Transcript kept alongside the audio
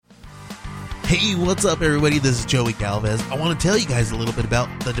Hey, what's up, everybody? This is Joey Galvez. I want to tell you guys a little bit about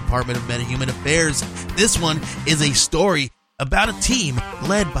the Department of Metahuman Affairs. This one is a story about a team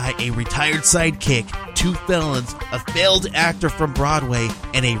led by a retired sidekick, 2 felons, a failed actor from Broadway,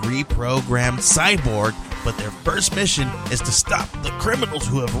 and a reprogrammed cyborg. But their first mission is to stop the criminals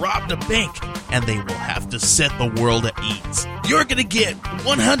who have robbed a bank, and they will have to set the world at ease. You're going to get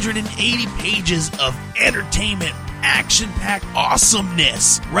 180 pages of entertainment, action-packed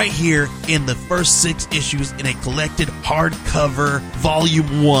awesomeness right here in the first 6 issues in a collected hardcover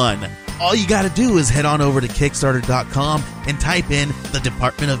volume 1. All you got to do is head on over to Kickstarter.com and type in the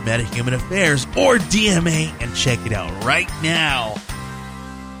Department of Metahuman Affairs or DMA and check it out right now.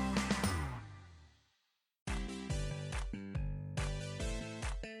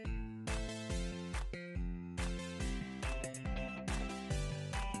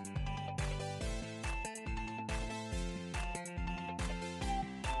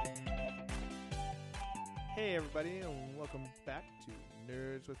 Hey everybody, and welcome back to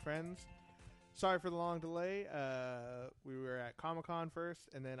Nerds with Friends. Sorry for the long delay. We were at Comic-Con first,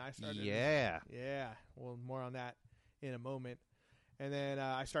 and then I started... Yeah. Well, more on that in a moment. And then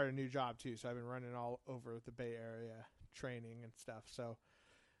I started a new job, too, so I've been running all over the Bay Area training and stuff. So,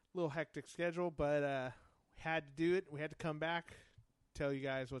 a little hectic schedule, but we had to do it. We had to come back, tell you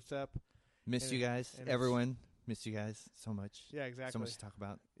guys what's up. Miss you guys. Everyone. Miss you guys so much. Yeah, exactly. So much to talk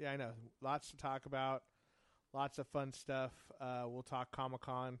about. Yeah, I know. Lots to talk about. Lots of fun stuff. We'll talk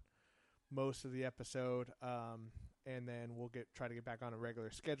Comic-Con most of the episode, and then we'll try to get back on a regular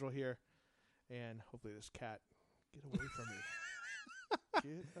schedule here, and hopefully this cat get away from me.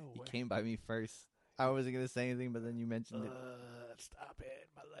 Get away. You came by me first. I wasn't going to say anything, but then you mentioned it. Stop it.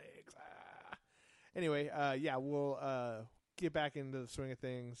 My legs. Anyway, yeah, we'll get back into the swing of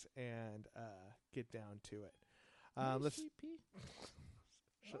things and get down to it. Let's...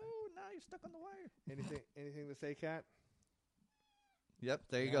 Oh, now you're stuck on the wire. Anything to say, Kat? Yep,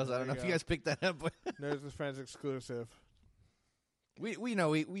 there you go. I don't know if you guys picked that up. But Nerds with Friends exclusive. We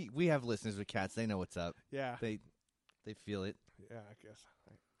know we have listeners with cats. They know what's up. Yeah. They feel it. Yeah, I guess.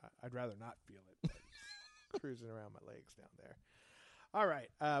 I'd rather not feel it. But cruising around my legs down there. All right,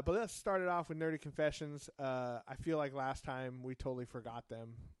 but let's start it off with Nerdy Confessions. I feel like last time we totally forgot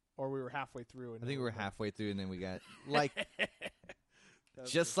them, or we were halfway through. I think we were halfway through, and then we got like...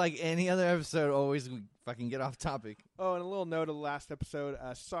 Just like any other episode, always we fucking get off topic. Oh, and a little note of the last episode.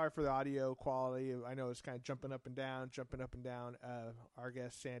 Sorry for the audio quality. I know it's kind of jumping up and down. Our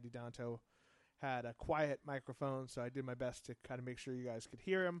guest, Sandy Danto, had a quiet microphone, so I did my best to kind of make sure you guys could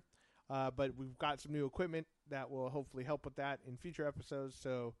hear him. But we've got some new equipment that will hopefully help with that in future episodes,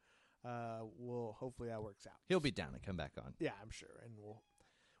 so hopefully that works out. He'll be down to come back on. Yeah, I'm sure, and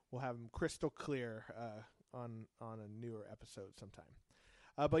we'll have him crystal clear on a newer episode sometime.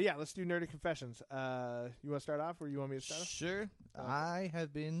 But yeah, let's do Nerdy Confessions. You want to start off, or you want me to start off? Sure. I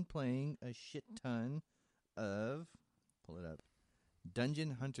have been playing a shit ton of, pull it up,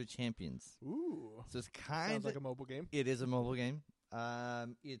 Dungeon Hunter Champions. Ooh. So it's kind sounds like a mobile game. It is a mobile game.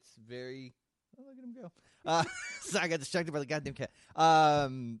 It's very, oh, look at him go. So I got distracted by the goddamn cat.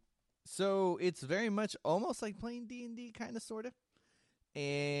 So it's very much almost like playing D&D, kind of, sort of.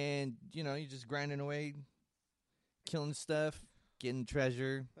 And, you're just grinding away, killing stuff. Getting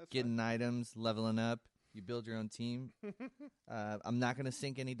treasure, getting items, leveling up. You build your own team. I'm not going to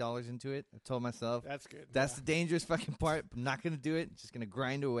sink any dollars into it. I told myself. That's good. That's the dangerous fucking part. I'm not going to do it. Just going to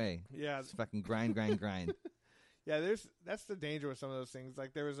grind away. Yeah. Just fucking grind. Yeah, that's the danger with some of those things.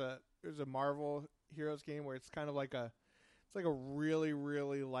 Like there's a Marvel Heroes game where it's kind of like a really,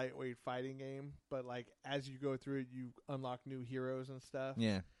 really lightweight fighting game, but like as you go through it, you unlock new heroes and stuff.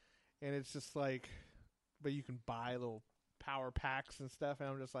 Yeah. And it's just like, but you can buy little power packs and stuff, and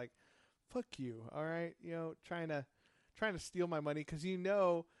I'm just like, fuck you, all right? Trying to steal my money because you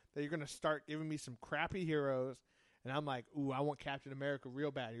know that you're gonna start giving me some crappy heroes, and I'm like, ooh, I want Captain America real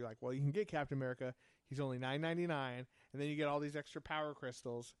bad. You're like, well, you can get Captain America. He's only $9.99, and then you get all these extra power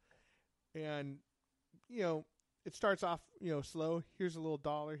crystals, and it starts off slow. Here's a little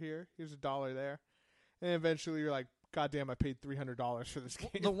dollar here. Here's a dollar there, and eventually you're like, God damn, I paid $300 for this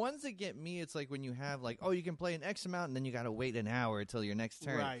game. The ones that get me, it's like when you have like, oh, you can play an X amount and then you got to wait an hour until your next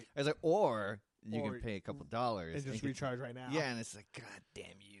turn. Right. It's like, or you can pay a couple dollars. And just recharge right now. Yeah, and it's like, God damn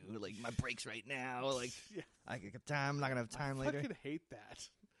you. Like, my break's right now. Like, yeah. I got time. I'm not going to have time later. I fucking hate that.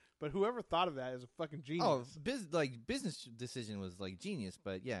 But whoever thought of that is a fucking genius. Oh, business decision was like genius,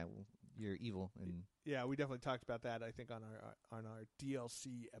 but yeah, you're evil. And yeah, we definitely talked about that, I think, on our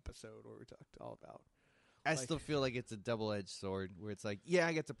DLC episode where we talked all about. I still feel like it's a double-edged sword where it's like, yeah,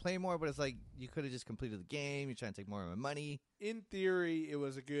 I get to play more, but it's like you could have just completed the game. You're trying to take more of my money. In theory, it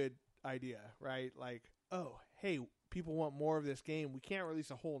was a good idea, right? Like, oh, hey, people want more of this game. We can't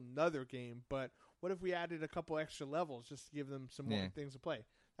release a whole nother game, but what if we added a couple extra levels just to give them some more things to play?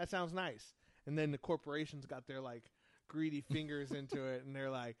 That sounds nice. And then the corporations got their like greedy fingers into it, and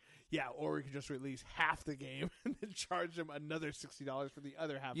they're like, yeah, or we could just release half the game and then charge them another $60 for the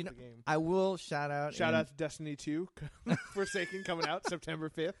other half of the game. I will shout out to Destiny 2 Forsaken coming out September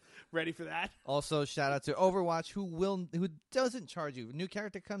 5th. Ready for that? Also shout out to Overwatch who doesn't charge you. New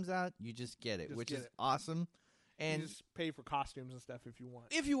character comes out, you just get it, which is awesome. And you just pay for costumes and stuff if you want.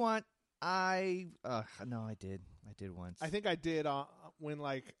 If you want, I did once. I think I did when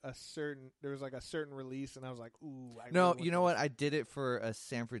like there was like a certain release, and I was like, ooh. You know what? I did it for a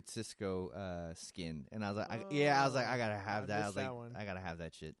San Francisco skin, and I was like, I gotta have that. I was like, I gotta have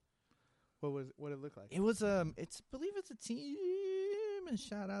that shit. What did it look like? It was believe it's a team. And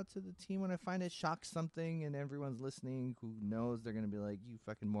shout out to the team when I find it shocks something, and everyone's listening who knows they're gonna be like, you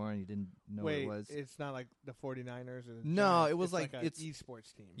fucking moron, you didn't know what it was. It's not like the 49ers or the no, Giants. it was like it's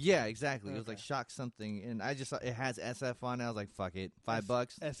esports team. Yeah, exactly. Okay. It was like shock something, and I just saw it has SF on it. I was like, fuck it,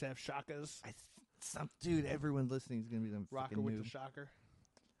 $5. SF Shockers. Dude, everyone listening is gonna be them rocker fucking with noob. the shocker.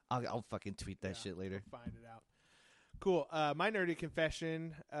 I'll fucking tweet that shit later. We'll find it out. Cool. My nerdy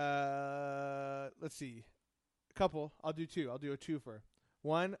confession. Let's see. A couple. I'll do two. I'll do a twofer.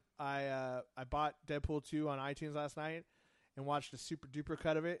 One, I bought Deadpool 2 on iTunes last night and watched a super duper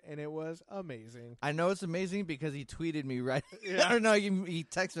cut of it, and it was amazing. I know it's amazing because he tweeted me right. Yeah. I don't know. He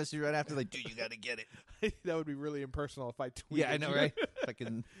text messaged me right after, like, dude, you got to get it. That would be really impersonal if I tweeted. Yeah, I know, right?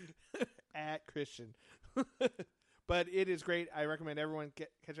 Fucking at Christian. But it is great. I recommend everyone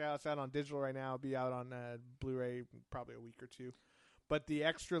catch it out. It's out on digital right now. It'll be out on Blu-ray probably a week or two. But the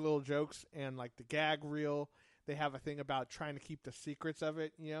extra little jokes and like the gag reel, they have a thing about trying to keep the secrets of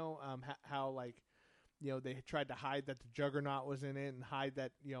it. You know, how like, you know, they tried to hide that the Juggernaut was in it and hide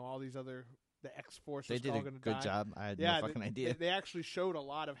that, you know, all these other the X-Force. They did a good job. I had no fucking idea. They actually showed a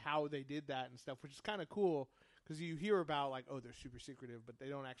lot of how they did that and stuff, which is kind of cool because you hear about like, oh, they're super secretive, but they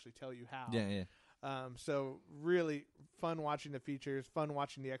don't actually tell you how. Yeah. So really fun watching the features, fun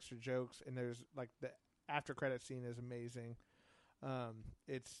watching the extra jokes, and there's like the after credit scene is amazing.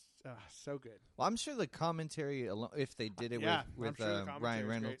 It's so good. Well, I'm sure the commentary, if they did it with Ryan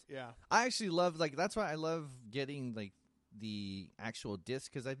Reynolds, I actually love that's why I love getting like the actual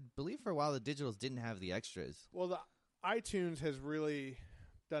disc because I believe for a while the digitals didn't have the extras. Well, the iTunes has really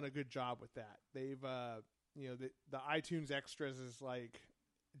done a good job with that. They've the iTunes extras is like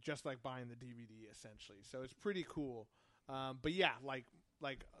just like buying the DVD essentially, so it's pretty cool. But yeah, like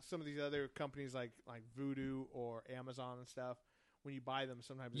some of these other companies like Vudu or Amazon and stuff, when you buy them,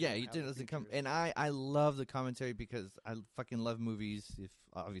 sometimes it doesn't come. And I love the commentary because I fucking love movies. If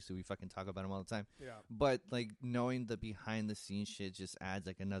obviously we fucking talk about them all the time. Yeah. But like knowing the behind the scenes shit just adds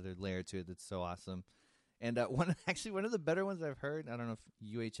like another layer to it. That's so awesome. And one of the better ones I've heard. I don't know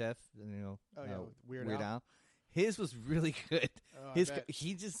if UHF, Weird Al. His was really good. Oh,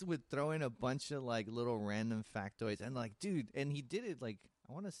 he just would throw in a bunch of like little random factoids and like, dude, and he did it like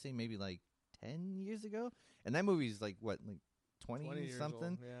I want to say maybe like 10 years ago. And that movie's like what, like 20 something.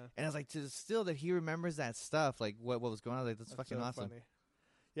 Old, yeah. And I was like, still that he remembers that stuff, like what was going on. Like that's fucking so awesome. Funny.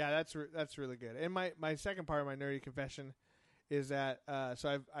 Yeah, that's really good. And my second part of my nerdy confession is that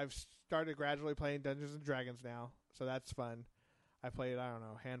so I've started gradually playing Dungeons and Dragons now, so that's fun. I played a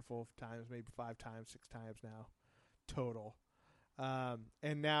handful of times, maybe 5 times, 6 times now, total.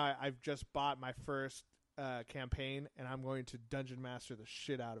 And now I've just bought my first campaign, and I'm going to Dungeon Master the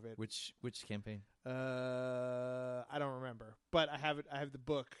shit out of it. Which campaign? I don't remember, but I have it. I have the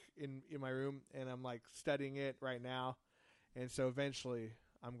book in my room, and I'm like studying it right now, and so eventually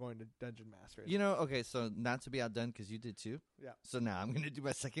I'm going to Dungeon Master it. Okay, so not to be outdone because you did too. Yeah. So now I'm going to do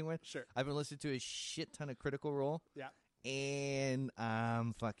my second one. Sure. I've been listening to a shit ton of Critical Role. Yeah. And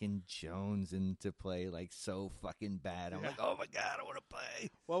I'm fucking jonesing to play like so fucking bad. I'm like, oh my God, I want to play.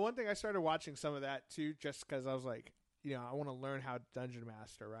 Well, one thing I started watching some of that too, just because I was like, I want to learn how to Dungeon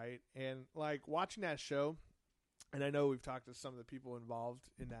Master, right? And like watching that show, and I know we've talked to some of the people involved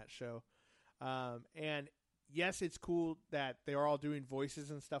in that show, and yes, it's cool that they are all doing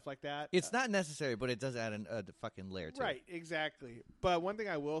voices and stuff like that. It's not necessary, but it does add a fucking layer to it. Right, exactly. But one thing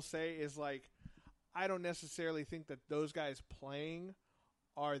I will say is like, I don't necessarily think that those guys playing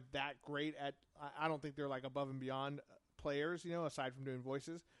are that great at. I don't think they're like above and beyond players, aside from doing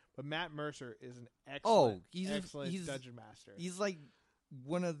voices. But Matt Mercer is an excellent Dungeon Master. He's like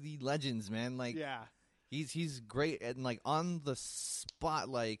one of the legends, man. Like, yeah, he's great and like on the spot,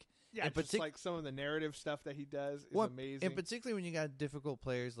 like. Yeah, just like some of the narrative stuff that he does is amazing. And particularly when you got difficult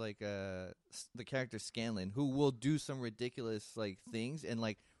players like the character Scanlan, who will do some ridiculous like things and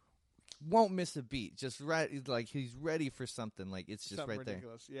like. won't miss a beat. Just right, like he's ready for something. Like it's just something right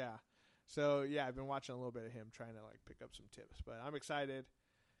ridiculous. Yeah. So yeah, I've been watching a little bit of him, trying to like pick up some tips. But I'm excited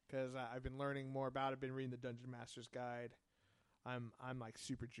because I've been learning more about it. I've been reading the Dungeon Master's Guide. I'm like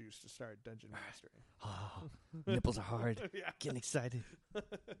super juiced to start dungeon mastering. Oh, nipples are hard. Yeah. Getting excited.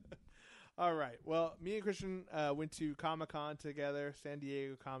 All right. Well, me and Christian went to Comic-Con together, San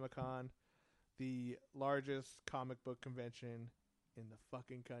Diego Comic-Con, the largest comic book convention in the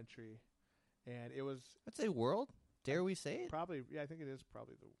fucking country. And it was I'd say world. Dare we say it? probably, yeah, I think it is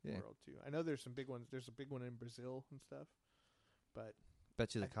probably the world too. I know there's some big ones. There's a big one in Brazil and stuff. But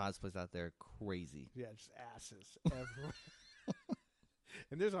Bet you the cosplays out there are crazy. yeah, just asses everywhere.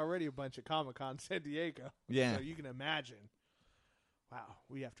 And there's already a bunch of Comic-Con San Diego. Yeah. So you can imagine. Wow,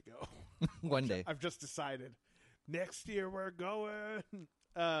 we have to go. One day. I've just decided. Next year we're going.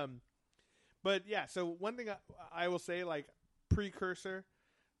 But yeah, so one thing I will say, like, precursor,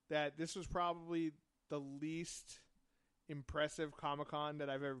 that this was probably the least impressive Comic-Con that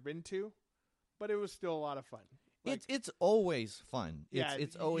I've ever been to, but it was still a lot of fun. Like, It's always fun. yeah,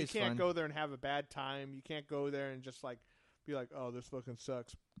 It's always you can't fun. go there and have a bad time. You can't go there and just like be like, oh, this fucking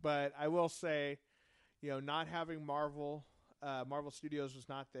sucks. But I will say, not having Marvel Studios was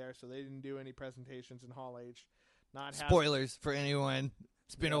not there, so they didn't do any presentations in Hall H. Spoilers for anyone.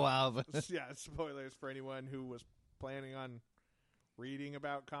 It's been a while, but Yeah, spoilers for anyone who was planning on reading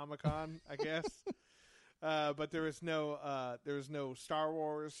about Comic-Con, I guess. But there was no Star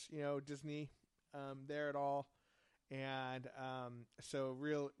Wars, Disney there at all. And so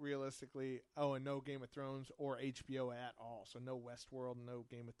realistically, and no Game of Thrones or HBO at all. So no Westworld, no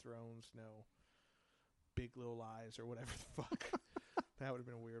Game of Thrones, no Big Little Lies or whatever the fuck. That would have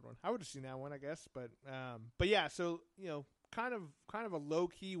been a weird one. I would have seen that one, I guess. But yeah, so kind of a low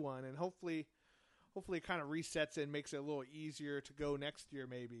key one, and hopefully it kind of resets it and makes it a little easier to go next year.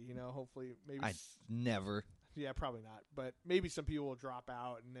 Maybe hopefully maybe. I never. Yeah, probably not. But maybe some people will drop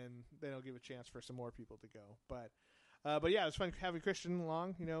out, and then they'll give a chance for some more people to go. But yeah, it was fun having Christian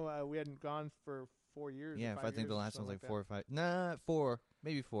along. We hadn't gone for 4 years. Yeah, or 5 I think years the or last one was something like 4 or 5. Nah, 4.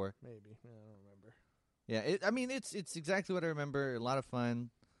 Maybe 4. Maybe. I don't remember. Yeah, it's exactly what I remember. A lot of fun,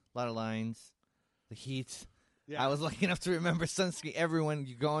 a lot of lines, the heat. Yeah. I was lucky enough to remember sunscreen. Everyone,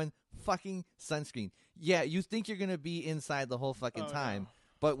 you're going fucking sunscreen. Yeah, you think you're gonna be inside the whole fucking time, no.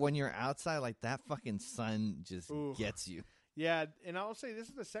 but when you're outside, like that fucking sun just Ooh. gets you. Yeah, and I'll say this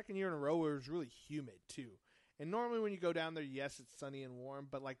is the second year in a row where it was really humid too. And normally when you go down there, yes, it's sunny and warm,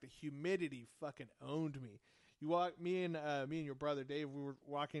 but like the humidity fucking owned me. Me and your brother Dave, we were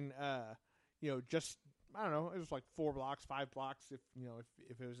walking, just I don't know, it was like 4 blocks, 5 blocks.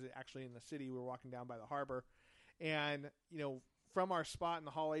 If it was actually in the city, we were walking down by the harbor, and from our spot in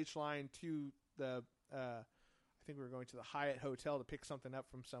the Hall H line to the, I think we were going to the Hyatt Hotel to pick something up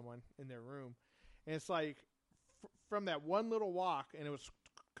from someone in their room, and it's like from that one little walk, and it was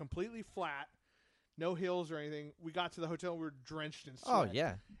completely flat. No hills or anything. We got to the hotel. We were drenched in sweat. Oh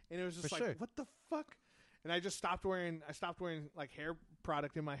yeah, and it was just For like, sure. what the fuck? And I just stopped wearing. Like hair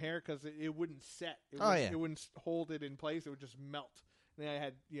product in my hair because it wouldn't set. It wouldn't hold it in place. It would just melt. And then I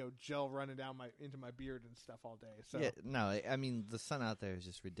had gel running down into my beard and stuff all day. So yeah. No, I mean the sun out there is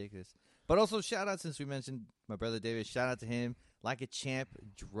just ridiculous. But also shout out, since we mentioned my brother David. Shout out to him. Like a champ,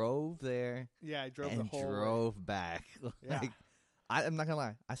 drove there. Yeah, I drove and the whole way. drove back. Yeah. I'm not gonna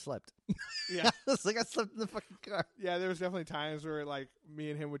lie, I slept. Yeah. It's like I slept in the fucking car. Yeah, there was definitely times where like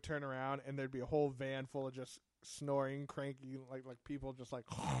me and him would turn around and there'd be a whole van full of just snoring, cranky, like people just like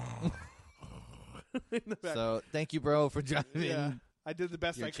in the back. So thank you, bro, for driving. Yeah, I did the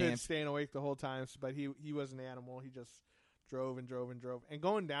best You're I a could champ. staying awake the whole time, but he was an animal. He just drove and drove and drove. And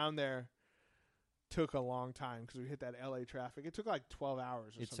going down there took a long time because we hit that LA traffic. It took like 12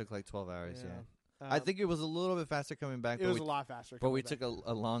 hours or It something. took like 12 hours. Yeah. Yeah. I think it was a little bit faster coming back. it was a lot faster. But we coming took back.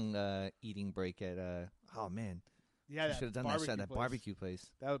 a long eating break at oh man, yeah, we should have done that barbecue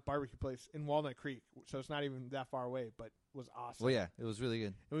place. That was barbecue place in Walnut Creek, so it's not even that far away, but was awesome. Well, yeah, it was really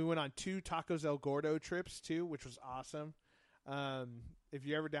good. And we went on 2 Tacos El Gordo trips too, which was awesome. If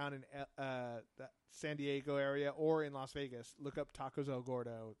you're ever down in the San Diego area or in Las Vegas, look up Tacos El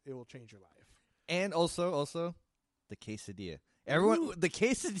Gordo. It will change your life. And also the quesadilla. Everyone, the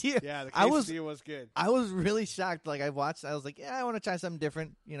quesadilla. Yeah, the I was- quesadilla was good. I was really shocked. Like I was like, yeah, I want to try something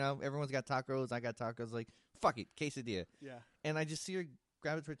different. Everyone's got tacos. I got tacos. Like, fuck it, quesadilla. Yeah. And I just see her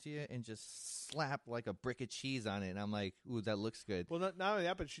grab a tortilla and just slap like a brick of cheese on it. And I'm like, ooh, that looks good. Well, not only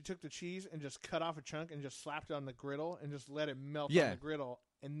that, but she took the cheese and just cut off a chunk and just slapped it on the griddle and just let it melt Yeah. on the griddle.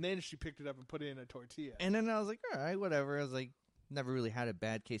 And then she picked it up and put it in a tortilla. And then I was like, all right, whatever. I was like, never really had a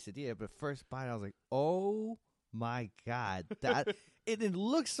bad quesadilla, but first bite, I was like, oh my God. That It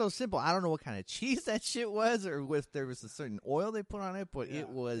looks so simple. I don't know what kind of cheese that shit was, or if there was a certain oil they put on it, but Yeah, it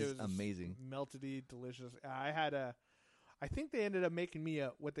was amazing. melty, delicious. I think they ended up making me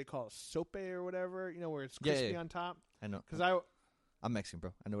what they call a sope or whatever, where it's crispy on top. I know. Because I'm Mexican,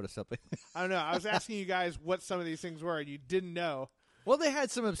 bro. I know what a sope is. I don't know. I was asking you guys what some of these things were, and you didn't know. Well, they had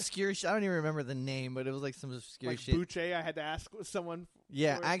some obscure shit. I don't even remember the name, but it was like some obscure Like shit. buche, I had to ask someone.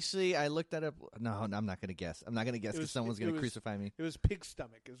 Yeah, for it. actually, I looked that up. No, I'm not going to guess. I'm not going to guess because someone's going to crucify me. It was pig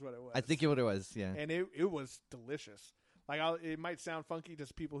stomach is what it was. I think what it was, yeah. And it was delicious. Like it might sound funky to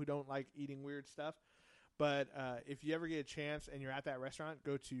people who don't like eating weird stuff, but if you ever get a chance and you're at that restaurant,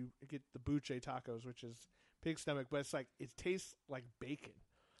 go to get the buche tacos, which is pig stomach, but it's like it tastes like bacon,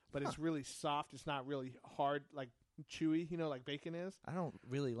 but it's really soft. It's not really hard, like chewy, like bacon is. I don't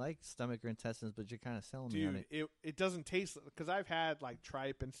really like stomach or intestines, but you're kind of selling me on it. Dude, it doesn't taste, because I've had like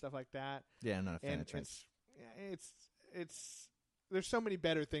tripe and stuff like that. Yeah, I'm not a fan And of tripe. it's there's so many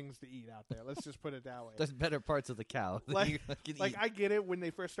better things to eat out there. Let's just put it that way. There's better parts of the cow. that you can Like eat. I get it when they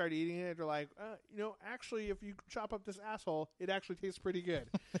first start eating it. They're like, actually, if you chop up this asshole, it actually tastes pretty good.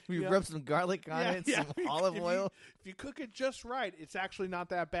 We Yeah. rub some garlic on it, some olive oil. If you cook it just right, it's actually not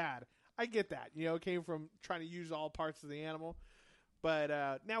that bad. I get that. It came from trying to use all parts of the animal, but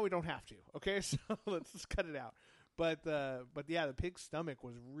now we don't have to. Okay, so let's just cut it out. But yeah, the pig stomach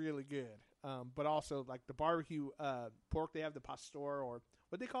was really good. But also like the barbecue pork, they have the pastor, or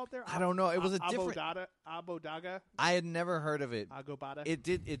what they call it there. I don't know. It was a different. Abodaga. I had never heard of it. Agobada. It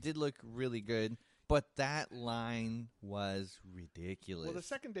did look really good, but that line was ridiculous. Well, the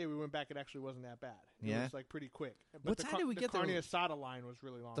second day we went back, it actually wasn't that bad. It Yeah? was like pretty quick. But What time did we get there? The carne asada line was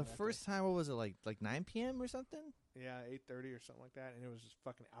really long. The that first time, what was it, like 9 p.m. or something? day. Yeah, 8:30 or something like that, and it was just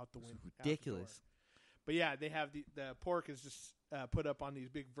fucking out the window. Ridiculous. But yeah, they have the pork is just put up on these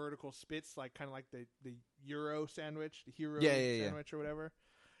big vertical spits, like kind of like the Euro sandwich, the hero sandwich or whatever.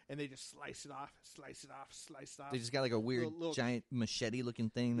 And they just slice it off. They just got like a weird Little- giant machete looking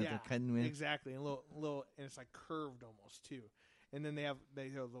thing that they're cutting with. Exactly, and little, and it's like curved almost too. And then they have a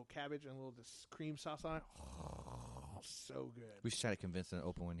little cabbage and a little this cream sauce on it. Oh, so good. We should try to convince them to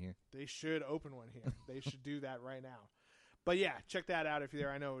open one here. They should open one here. They should do that right now. But yeah, check that out if you're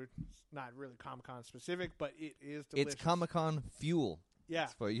there. I know it's not really Comic-Con specific, but it is delicious. It's Comic-Con fuel. Yeah.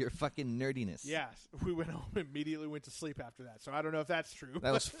 It's for your fucking nerdiness. Yes. We went home and immediately went to sleep after that. So I don't know if that's true.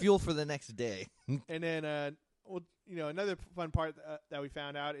 That was fuel for the next day. And then, another fun part that we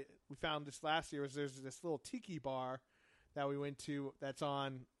found out, we found this last year, was there's this little tiki bar that we went to that's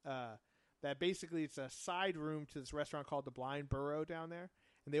on, that basically it's a side room to this restaurant called the Blind Burro down there.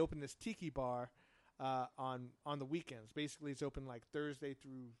 And they opened this tiki bar on the weekends. Basically, it's open like Thursday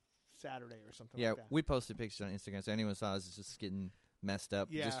through Saturday or something like that. We posted pictures on Instagram, so anyone saw us is just getting messed up.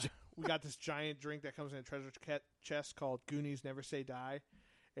 Yeah, Just- we got this giant drink that comes in a treasure chest called Goonies Never Say Die,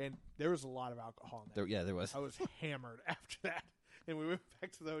 and there was a lot of alcohol in that. there was. I was hammered after that, and we went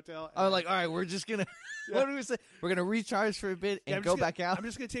back to the hotel. I was like, all right, we're just going to, what do we say? We're going to recharge for a bit and go back out. I'm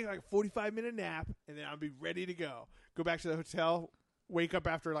just going to take like a 45-minute nap, and then I'll be ready to go. Go back to the hotel, wake up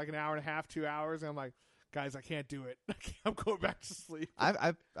after like an hour and a half, 2 hours, and I'm like, guys, I can't do it. I'm going back to sleep.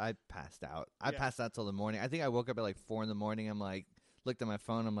 I passed out. I Yeah. passed out till the morning. I think I woke up at like 4 a.m. I'm like, looked at my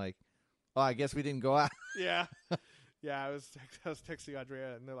phone. I'm like, oh, I guess we didn't go out. Yeah. Yeah, I was texting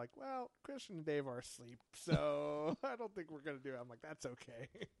Andrea, and they're like, well, Christian and Dave are asleep, so I don't think we're going to do it. I'm like, that's okay.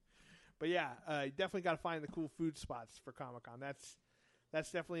 But yeah, you definitely got to find the cool food spots for Comic-Con.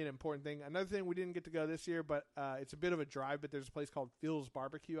 That's definitely an important thing. Another thing, we didn't get to go this year, but it's a bit of a drive, but there's a place called Phil's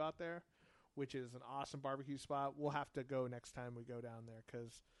Barbecue out there, which is an awesome barbecue spot. We'll have to go next time we go down there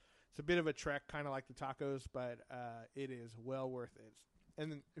because it's a bit of a trek, kind of like the tacos, but it is well worth it.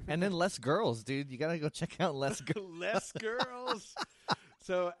 And then less girls, dude. You got to go check out less girls. Less girls.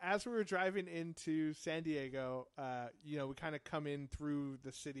 So as we were driving into San Diego, we kind of come in through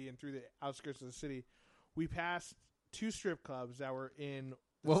the city and through the outskirts of the city. We passed 2 strip clubs that were in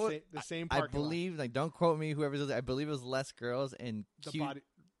the same I parking lot. believe, like, don't quote me, whoever says it, I believe it was less girls and The cute. body.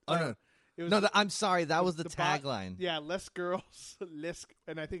 Oh, no. It was, No, I'm sorry. That was the the tagline. Yeah, less girls, less,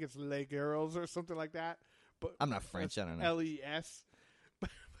 and I think it's les girls or something like that. But I'm not French. I don't know. LES.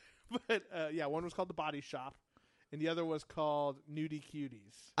 But one was called The Body Shop, and the other was called Nudie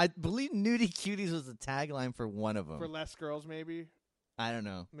Cuties. I believe Nudie Cuties was the tagline for one of them. For less girls, maybe? I don't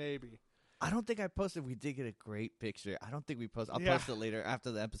know. Maybe. I don't think I posted. We did get a great picture. I don't think we posted. I'll Yeah. post it later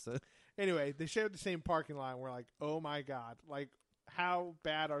after the episode. Anyway, they shared the same parking lot, and we're like, oh my God. Like, how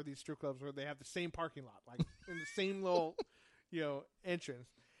bad are these strip clubs where they have the same parking lot? Like, in the same little, entrance.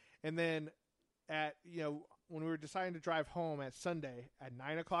 And then when we were deciding to drive home at Sunday at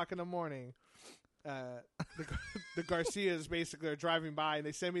 9 o'clock in the morning, the Garcias basically are driving by, and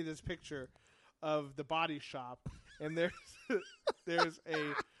they send me this picture of the body shop, and there's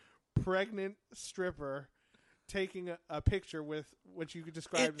a pregnant stripper taking a picture with what you could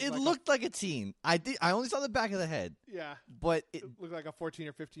describe. It as looked like a teen. I only saw the back of the head, yeah, but it looked like a 14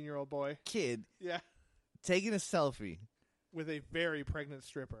 or 15-year-old boy. Kid, Yeah, taking a selfie with a very pregnant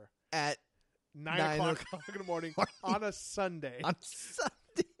stripper at 9 o'clock in the morning on a Sunday. On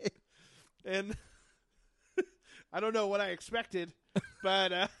Sunday, and I don't know what I expected,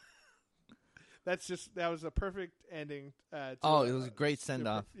 but that was a perfect ending. It was a great send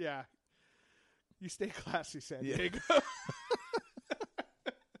off. Yeah. You stay classy, San Yeah. Diego.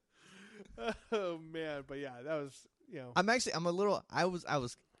 Oh man, but yeah, that was I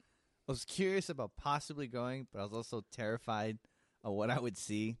was curious about possibly going, but I was also terrified of what I would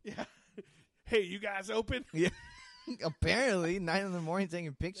see. Yeah. Hey, you guys open? Yeah. Apparently, 9 in the morning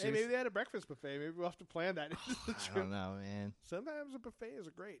taking pictures. Hey, maybe they had a breakfast buffet. Maybe we'll have to plan that. I don't know, man. Sometimes a buffet is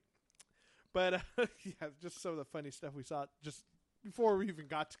great. But yeah, just some of the funny stuff we saw just before we even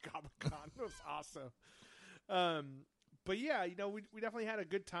got to Comic-Con. It was awesome. But yeah, we definitely had a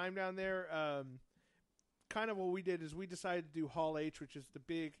good time down there. Kind of what we did is we decided to do Hall H, which is the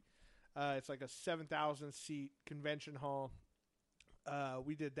big, it's like a 7,000 seat convention hall.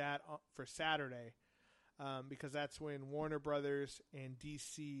 We did that for Saturday because that's when Warner Brothers and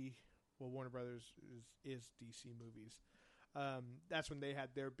DC, well, Warner Brothers is DC Movies. That's when they had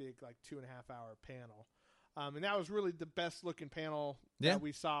their big 2.5 hour panel. And that was really the best looking panel that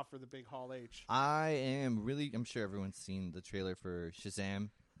we saw for the big Hall H. I'm sure everyone's seen the trailer for Shazam.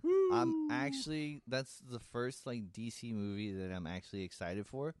 Woo! That's the first DC movie that I'm actually excited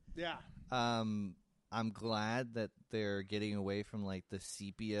for. Yeah. I'm glad that they're getting away from the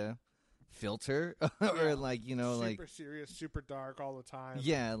sepia filter or super serious, super dark all the time.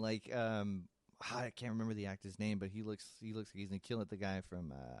 Yeah, I can't remember the actor's name, but he looks like he's gonna kill it. The guy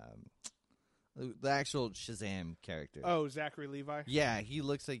from the actual Shazam character. Oh, Zachary Levi. Yeah, he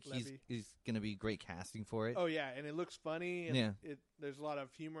looks like he's gonna be great casting for it. Oh yeah, and it looks funny. And there's a lot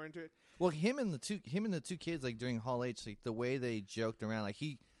of humor into it. Well, him and the two kids during Hall H, the way they joked around,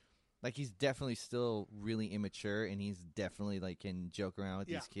 he's definitely still really immature, and he's definitely can joke around with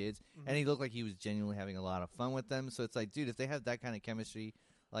these kids, and he looked like he was genuinely having a lot of fun with them. So it's dude, if they have that kind of chemistry.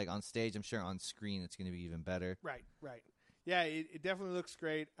 On stage, I'm sure on screen it's going to be even better. Right. Yeah, it definitely looks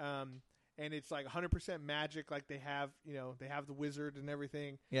great. And it's 100% magic. They have, they have the wizard and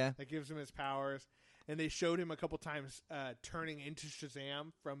everything. Yeah. That gives him his powers. And they showed him a couple times turning into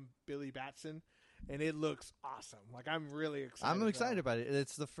Shazam from Billy Batson. And it looks awesome. I'm really excited. I'm excited about it.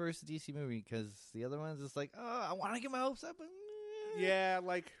 It's the first DC movie because the other ones, it's I want to get my hopes up. Yeah,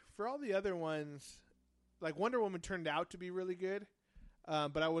 for all the other ones, Wonder Woman turned out to be really good.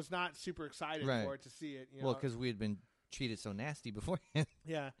 But I was not super excited for it to see it. Well, because we had been treated so nasty beforehand.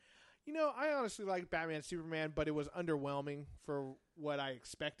 Yeah. I honestly like Batman Superman, but it was underwhelming for what I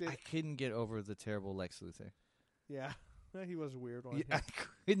expected. I couldn't get over the terrible Lex Luthor. Yeah. He was a weird one. Yeah, I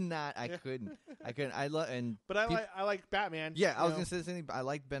could not. I couldn't. But I like Batman. Yeah, I was going to say the same thing. I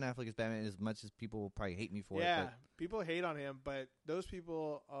like Ben Affleck as Batman as much as people will probably hate me for it. Yeah, people hate on him, but those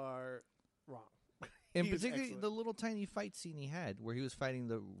people are wrong. And particularly the little tiny fight scene he had where he was fighting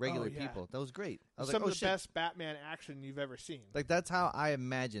the regular people. That was great. I was Some of the best Batman action you've ever seen. That's how I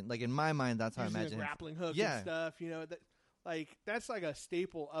imagine. In my mind, that's how I imagine a grappling hook and stuff. That's a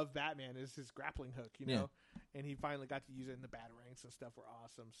staple of Batman is his grappling hook, And he finally got to use it in the Batarangs and stuff were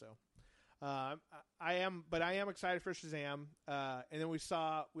awesome. So I am excited for Shazam. And then we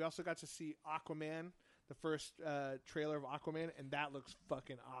also got to see Aquaman. The first trailer of Aquaman, and that looks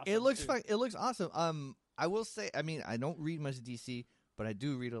fucking awesome. It looks awesome. I will say, I don't read much DC, but I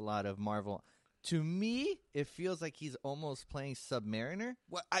do read a lot of Marvel. To me, it feels like he's almost playing Submariner,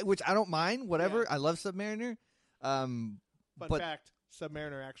 which I don't mind. Whatever, I love Submariner. Fun fact: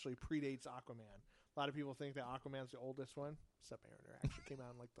 Submariner actually predates Aquaman. A lot of people think that Aquaman's the oldest one. Submariner actually came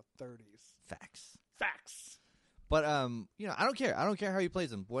out in the 30s. Facts. But I don't care. I don't care how he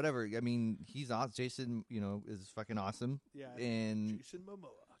plays him. Whatever. I mean, he's awesome. Jason, is fucking awesome. Yeah. And Jason Momoa,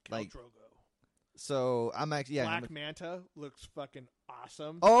 Khal Drogo. So I'm actually Black Manta looks fucking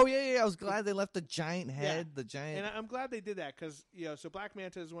awesome. Oh yeah. I was glad they left the giant head. Yeah. The giant. And I'm glad they did that because so Black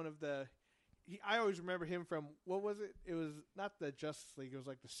Manta is one of the. I always remember him from what was it? It was not the Justice League. It was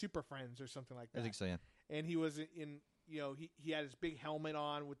the Super Friends or something like that. I think so. Yeah. And he was in. He had his big helmet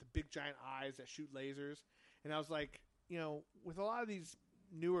on with the big giant eyes that shoot lasers. And I was with a lot of these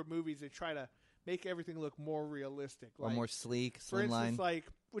newer movies, they try to make everything look more realistic. Or more sleek, for slimline. instance,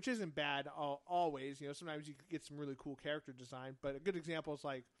 which isn't bad always. Sometimes you could get some really cool character design. But a good example is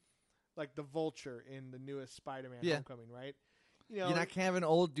like the Vulture in the newest Spider-Man Yeah. Homecoming, right? You know, You're not gonna have an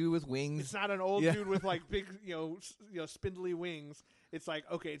old dude with wings. it's not an old Yeah. dude with like big, spindly wings. It's like,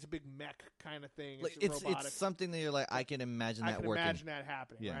 okay, it's a big mech kind of thing. Like, It's robotic. it's something that you're like, I can imagine I that can working. imagine that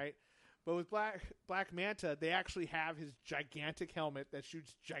happening, Yeah. right? But with Black Manta, they actually have his gigantic helmet that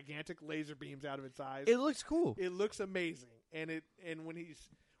shoots gigantic laser beams out of its eyes. It looks cool. It looks amazing, and when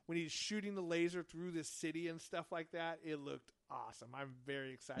he's shooting the laser through the city and stuff like that, it looked awesome. I'm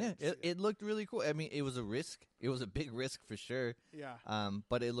very excited. Yeah, to see it looked really cool. I mean, it was a risk. It was a big risk for sure. Yeah.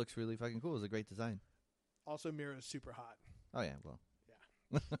 But it looks really fucking cool. It was a great design. Also, Mira's super hot. Oh yeah, well.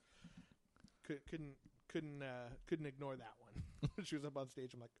 Couldn't ignore that one. When she was up on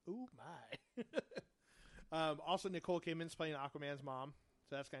stage, I'm like, ooh my. Also, Nicole Kidman's playing Aquaman's mom,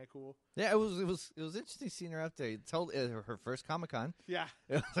 so that's kind of cool. Yeah, it was interesting seeing her up there. It told her first Comic-Con. Yeah.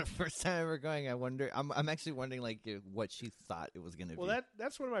 It was the first time ever going. I'm actually wondering like what she thought it was going to be. Well,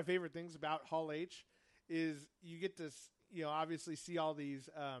 that's one of my favorite things about Hall H is you get to obviously see all these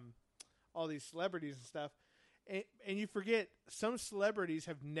celebrities and stuff, and you forget some celebrities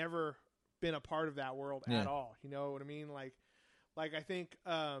have never been a part of that world Yeah. at all. You know what I mean? Like I think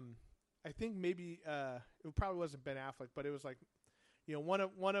maybe it probably wasn't Ben Affleck, but it was like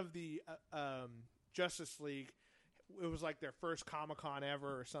one of the Justice League. It was like their first Comic-Con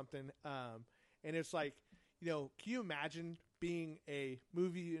ever or something. And it's like, can you imagine being a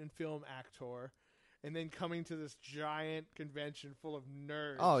movie and film actor and then coming to this giant convention full of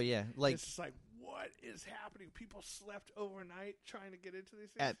nerds? Oh yeah, like it's just like, what is happening? People slept overnight trying to get into these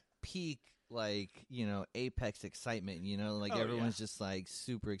things. at peak, like apex excitement. Like Oh, everyone's just like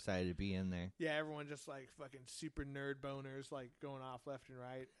super excited to be in there. Yeah, everyone just like fucking super nerd boners, like going off left and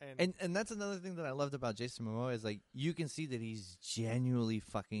right. And that's another thing that I loved about Jason Momoa is like you can see that he's genuinely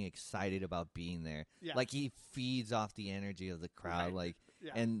fucking excited about being there. Yeah. Like he feeds off the energy of the crowd. Right. Like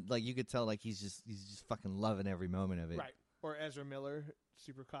Yeah. and like you could tell like he's just fucking loving every moment of it. right. Or Ezra Miller,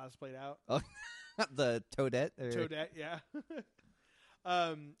 super cosplayed out. Oh, the Toadette. Toadette, yeah.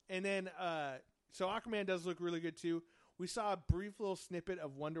 And then, so Aquaman does look really good too. We saw a brief little snippet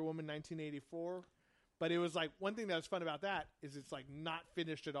of Wonder Woman 1984, but it was like one thing that was fun about that is it's like not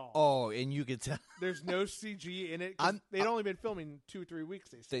finished at all. Oh, and you could tell. There's no CG in it. 'Cause they'd only been filming 2 or 3 weeks.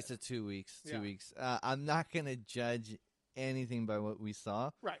 They said 2 weeks. 2 Yeah. weeks. I'm not gonna judge anything by what we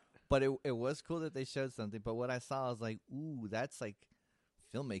saw, Right. but it was cool that they showed something. But what I saw, I was like, ooh, that's like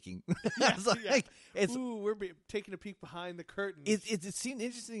filmmaking. Yeah, It's like, yeah. it's Ooh, we're taking a peek behind the curtain. it seemed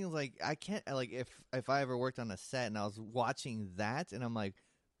interesting. Like I can't like if I ever worked on a set and I was watching that and I'm like,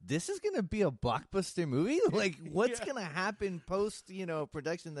 this is gonna be a blockbuster movie. Like what's Yeah. gonna happen post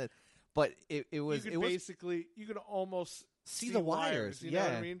production that. But it was you it could was basically you could almost see the wires. You know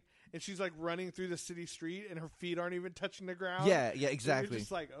what Yeah. I mean? And she's like running through the city street, and her feet aren't even touching the ground. yeah And you're exactly.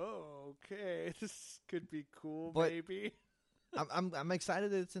 just like, oh, okay, this could be cool, But- baby. I'm excited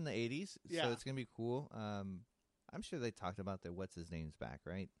that it's in the 80s, Yeah. so it's gonna be cool. I'm sure they talked about the what's his name's back,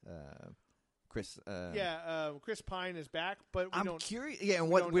 right? Chris. Chris Pine is back, but we I'm don't. curious. Yeah, and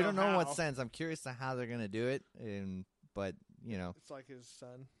we what don't we know don't know in what how. sense. I'm curious to how they're gonna do it, but It's like his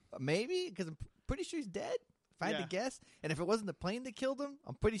son. maybe because I'm pretty sure he's dead. If I had Yeah. to guess, and if it wasn't the plane that killed him,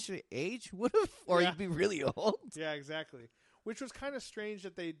 I'm pretty sure age would have, or Yeah. he'd be really old. Yeah, exactly. Which was kind of strange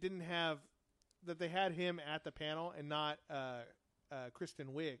that they didn't have that they had him at the panel and not Kristen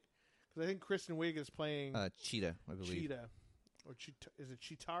Wiig, because I think Kristen Wiig is playing Cheetah, I believe. Cheetah, or is it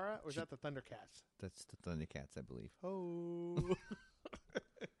Chitara, or is that the Thundercats? That's the Thundercats, I believe. Oh.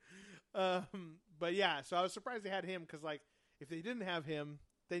 But yeah, so I was surprised they had him because, like, if they didn't have him,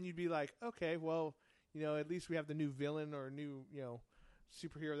 then you'd be like, okay, well, at least we have the new villain or new,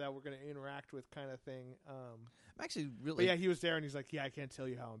 superhero that we're going to interact with, kind of thing. I'm actually really. But yeah, he was there, and he's like, yeah, I can't tell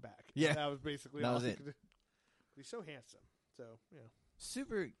you how I'm back. Yeah. that was basically That all was he it. could do. But he's so handsome, so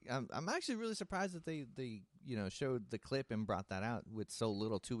super. I'm actually really surprised that they showed the clip and brought that out with so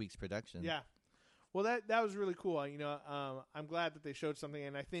little 2 weeks production. yeah. Well, that was really cool. I'm glad that they showed something,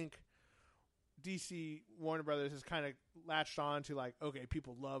 and I think DC Warner Brothers has kind of latched on to like, okay,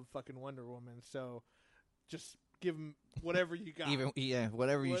 people love fucking Wonder Woman, so just give them whatever you got.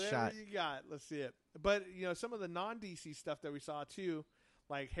 Whatever you whatever shot. you got, let's see it. But some of the non-DC stuff that we saw too,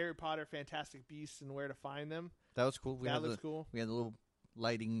 like Harry Potter, Fantastic Beasts, and Where to Find Them. That was cool. That looks cool. We had the little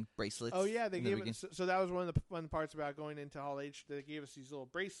lighting bracelets. Oh yeah, they in the gave beginning. it. So that was one of the fun parts about going into Hall H. They gave us these little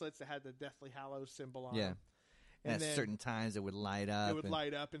bracelets that had the Deathly Hallows symbol on Yeah. them. And And at then certain times it would light up. it would and-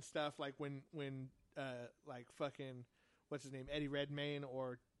 light up and stuff. Like when like fucking what's his name, Eddie Redmayne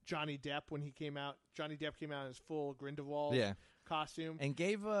or Johnny Depp when he came out. Johnny Depp came out in his full Grindelwald Yeah. costume. And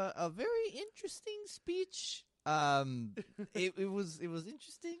gave a very interesting speech It was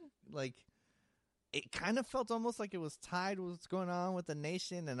interesting. Like, it kind of felt almost like it was tied with what's going on with the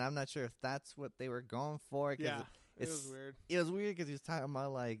nation, and I'm not sure if that's what they were going for. Yeah, it was weird. It was weird because he was talking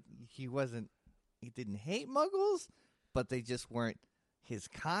about like he didn't hate Muggles, but they just weren't his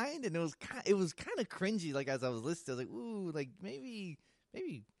kind, and it was kind of cringy. Like as I was listening, I was like, ooh, like maybe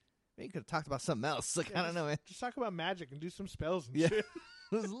could have talked about something else. Like I don't know, man. Just talk about magic and do some spells and Yeah. shit.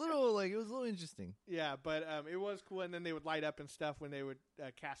 It was a little interesting. Yeah, but it was cool, and then they would light up and stuff when they would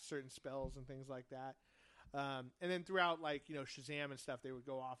cast certain spells and things like that. And then throughout, like, you know, Shazam and stuff, they would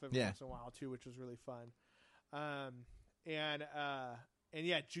go off every once in a while too, which was really fun. And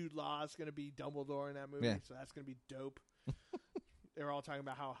yeah, Jude Law is going to be Dumbledore in that movie, so that's going to be dope. They were all talking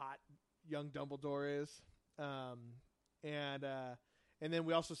about how hot young Dumbledore is. And then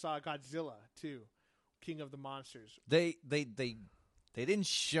we also saw Godzilla too, King of the Monsters. They didn't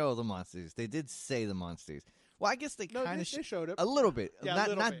show the monsters. They did say the monsters. Well, I guess they kind of showed it a little bit, Yeah,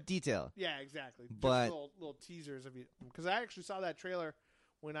 not bit. detail. Yeah, exactly. But just little teasers of it, because I actually saw that trailer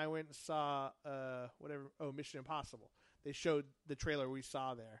when I went and saw Mission Impossible. They showed the trailer we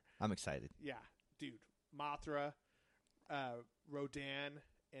saw there. I'm excited. Yeah, dude, Mothra, Rodan,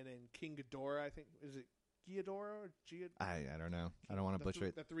 and then King Ghidorah. I think is it Ghidorah or I don't know. I don't want to butcher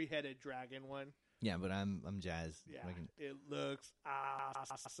it. The 3-headed dragon one. Yeah, but I'm jazzed. Yeah, it looks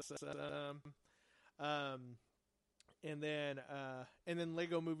awesome. And then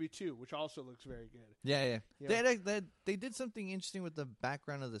Lego Movie 2, which also looks very good. Yeah. Yeah. They did something interesting with the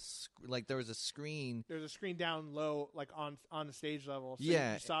background of the like there was a screen. There's a screen down low, like on the stage level. So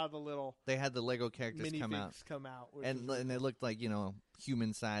Yeah, you saw the little. They had the Lego characters come out, and they looked like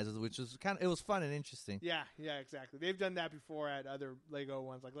human size, which was it was fun and interesting. Yeah, exactly. They've done that before at other Lego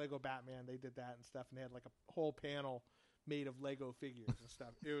ones, like Lego Batman. They did that and stuff, and they had like a whole panel made of Lego figures and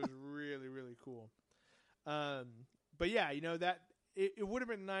stuff. It was really, really cool. But yeah, that it would have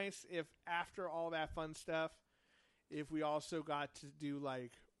been nice if after all that fun stuff, if we also got to do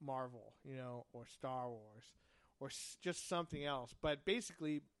like Marvel, or Star Wars, or just something else. But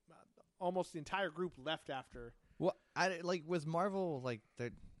basically, almost the entire group left after. Well, with Marvel, like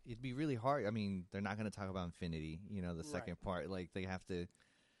it'd be really hard. I mean, they're not going to talk about Infinity, the second part. Like they have to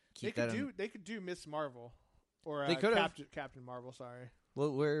keep They could do Miss Marvel, or they could Captain Marvel. Sorry.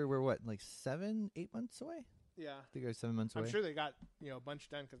 Well, we're what, like 7-8 months away? Yeah, I think we're 7 months away. I'm sure they got a bunch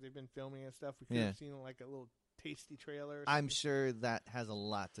done because they've been filming and stuff. We could have seen like a little tasty trailer. I'm sure that has a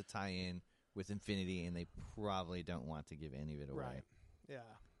lot to tie in with Infinity, and they probably don't want to give any of it away. Right? Yeah,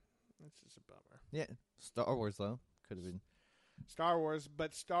 it's just a bummer. Yeah, Star Wars though could have been Star Wars,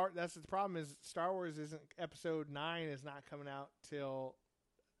 but that's the problem is Star Wars isn't Episode 9 is not coming out till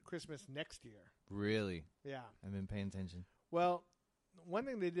Christmas next year. Really? Yeah, I've been paying attention. Well, one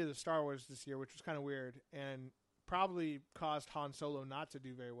thing they did with Star Wars this year, which was kind of weird and probably caused Han Solo not to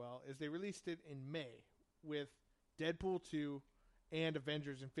do very well, is they released it in May with Deadpool 2 and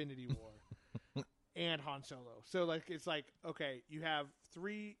Avengers Infinity War and Han Solo. So it's like, okay, you have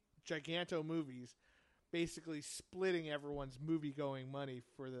 3 giganto movies basically splitting everyone's movie-going money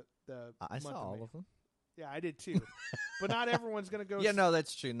for the I month saw all of them. Yeah, I did too. But not everyone's going to go. Yeah, no,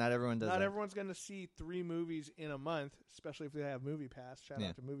 that's true. Not everyone does Not that. everyone's going to see 3 movies in a month, especially if they have Movie Pass. Shout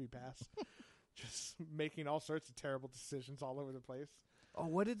out to Movie Pass. Just making all sorts of terrible decisions all over the place. Oh,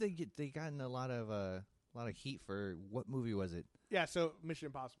 what did they get? They got in a lot of heat for what movie was it? Yeah, so Mission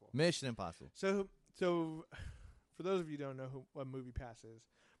Impossible. Mission Impossible. So for those of you who don't know what Movie Pass is,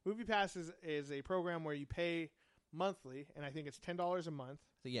 Movie Pass is a program where you pay monthly, and I think it's $10 a month.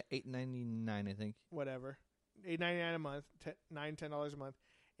 So yeah, $8.99, I think. Whatever, $8.99 a month, $10 a month,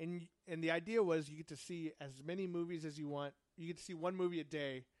 and the idea was you get to see as many movies as you want. You get to see one movie a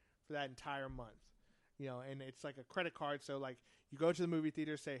day for that entire month, and it's like a credit card. So like you go to the movie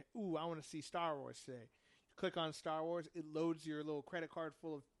theater, say, "Ooh, I want to see Star Wars today." You click on Star Wars, it loads your little credit card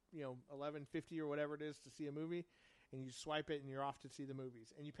full of $11.50 or whatever it is to see a movie, and you swipe it and you're off to see the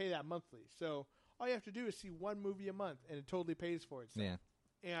movies, and you pay that monthly. So all you have to do is see one movie a month, and it totally pays for itself.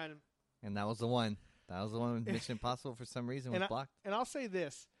 Yeah. And that was the one. That was the one with Mission Impossible for some reason was blocked. And I'll say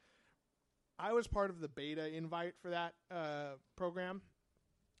this. I was part of the beta invite for that program,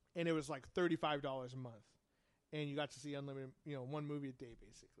 and it was like $35 a month. And you got to see unlimited, one movie a day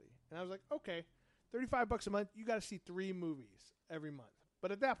basically. And I was like, okay, $35 a month, you got to see 3 movies every month.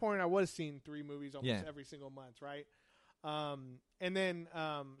 But at that point, I was seeing 3 movies almost every single month, right? And then,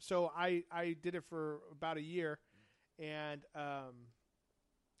 so I did it for about a year, and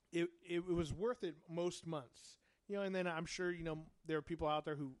it was worth it most months, and then I'm sure, there are people out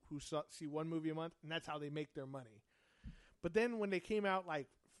there who see one movie a month, and that's how they make their money. But then when they came out,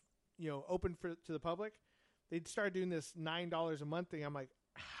 open to the public, they started doing this $9 a month thing. I'm like,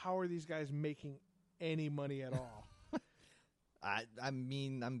 how are these guys making any money at all? I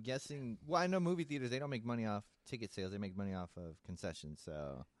mean, I'm guessing. Well, I know movie theaters, they don't make money off ticket sales. They make money off of concessions.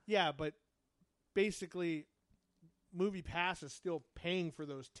 So Yeah, but basically, Movie Pass is still paying for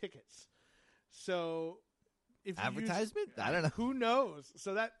those tickets. So if you advertisement? I don't know. who knows?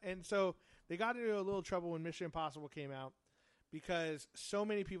 So they got into a little trouble when Mission Impossible came out because so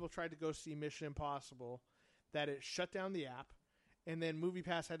many people tried to go see Mission Impossible that it shut down the app, and then Movie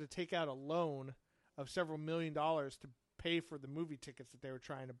Pass had to take out a loan of several $1 million to pay for the movie tickets that they were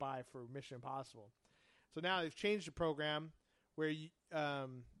trying to buy for Mission Impossible. So now they've changed the program where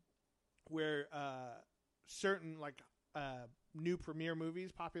certain new premiere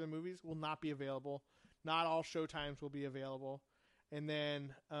movies, popular movies, will not be available. Not all showtimes will be available, and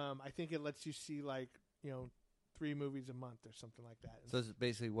then I think it lets you see 3 movies a month or something like that. So it's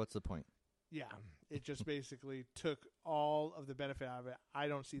basically, what's the point? Yeah, it just basically took all of the benefit out of it. I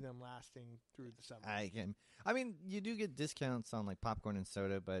don't see them lasting through the summer. I mean, you do get discounts on popcorn and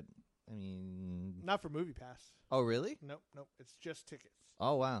soda, but I mean, Not for Movie Pass. Oh, really? Nope. It's just tickets.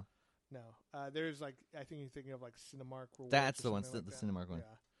 Oh, wow. No, there's I think you're thinking of Cinemark Rewards. That's or the one, something the like that. Cinemark one.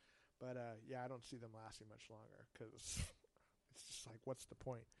 Yeah, but I don't see them lasting much longer because it's just what's the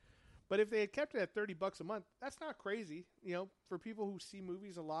point? But if they had kept it at $30 a month, that's not crazy. For people who see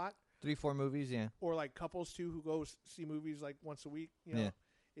movies a lot. 3-4 movies, yeah. Or couples too who go see movies once a week.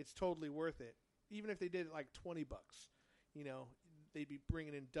 It's totally worth it. Even if they did it $20, they'd be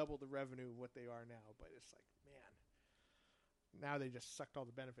bringing in double the revenue of what they are now. But it's man, now they just sucked all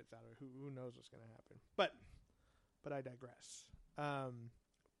the benefits out of it. Who knows what's going to happen? But I digress.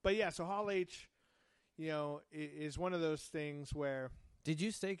 But yeah, so Hall H, is one of those things where. Did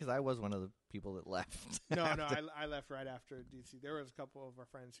you stay? Because I was one of the people that left. No, I left right after DC. There was a couple of our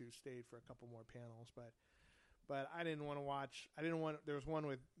friends who stayed for a couple more panels, but I didn't want to watch. There was one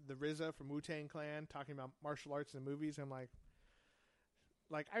with the RZA from Wu-Tang Clan talking about martial arts in the movies. I'm like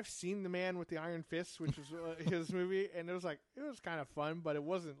I've seen The Man with the Iron Fist, which is his movie, and it was kind of fun, but it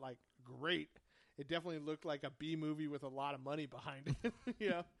wasn't great. It definitely looked like a B movie with a lot of money behind it,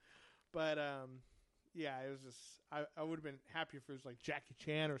 But yeah, it was just I would have been happy if it was Jackie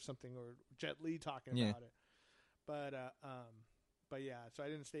Chan or something, or Jet Li talking about it. But yeah, so I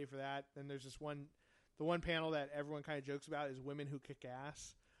didn't stay for that. Then there's the one panel that everyone kind of jokes about is Women Who Kick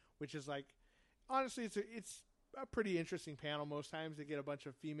Ass, which is honestly it's a pretty interesting panel. Most times they get a bunch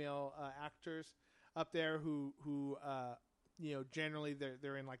of female actors up there who generally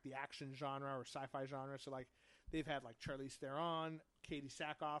they're in the action genre or sci-fi genre. So they've had Charlize Theron, Katie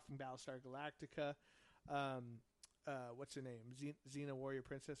Sackhoff from Battlestar Galactica. What's her name? Xena Warrior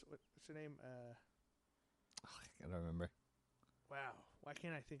Princess. What's her name? I don't remember. Wow, why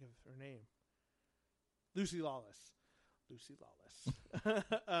can't I think of her name? Lucy Lawless.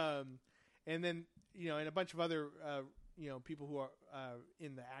 And then and a bunch of other people who are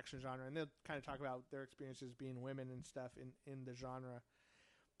in the action genre, and they'll kind of talk about their experiences being women and stuff in the genre.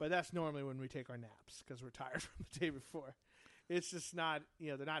 But that's normally when we take our naps because we're tired from the day before. It's just not,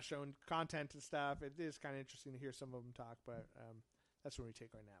 they're not showing content and stuff. It is kind of interesting to hear some of them talk, but that's when we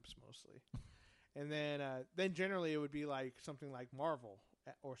take our naps mostly. And then generally it would be something like Marvel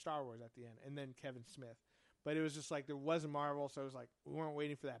or Star Wars at the end, and then Kevin Smith. But it was just there wasn't Marvel, so it was we weren't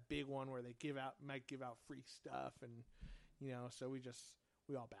waiting for that big one where they might give out free stuff, and so we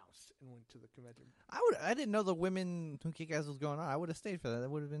all bounced and went to the convention. I didn't know the Women Who Kick Ass was going on. I would have stayed for that. That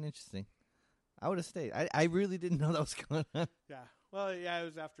would have been interesting. I would have stayed. I really didn't know that was going on. Yeah. Well, yeah, it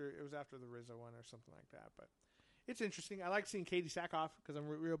was after the RZA one or something like that. But it's interesting. I like seeing Katie Sackhoff because I'm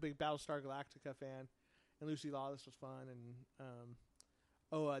a real big Battlestar Galactica fan, and Lucy Lawless was fun. And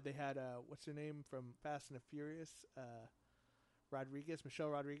they had what's her name from Fast and the Furious? Michelle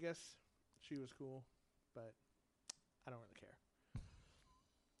Rodriguez. She was cool, but I don't really care.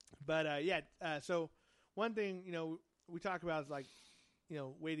 But so one thing we talk about is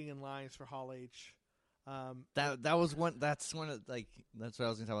waiting in lines for Hall H. That was one. That's one of that's what I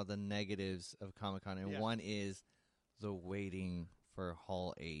was going to talk about, the negatives of Comic-Con, and one is the waiting for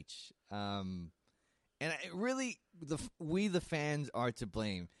Hall H. And really, we the fans are to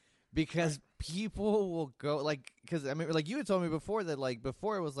blame because people will go because I mean you had told me before that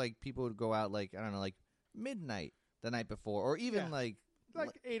before it was people would go out I don't know midnight the night before, or even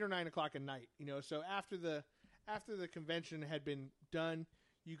 8 or 9 o'clock at night. So after the convention had been done,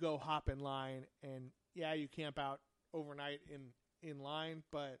 you go hop in line, and you camp out overnight in line,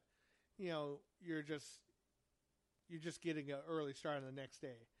 but you're just getting an early start on the next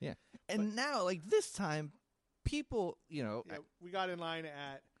day. Yeah, and now this time, people we got in line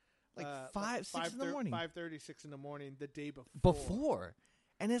at Like 5, 6 in the morning. 5:30, 6 in the morning the day Before.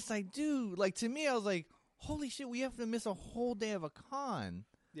 And it's like, dude, like to me, I was like, holy shit, we have to miss a whole day of a con.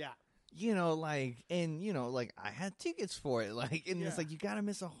 Yeah. You know, like, and, you know, like, I had tickets for it. Like, and it's like, you got to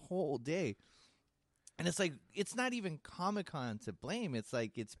miss a whole day. And it's like, it's not even Comic-Con to blame. It's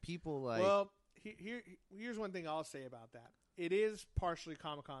like, it's people like. Well, here's one thing I'll say about that. It is partially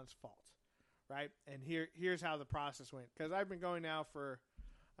Comic-Con's fault, right? And here's how the process went. Because I've been going now for,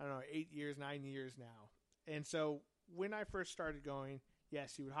 I don't know, 8 years, 9 years now. And so when I first started going,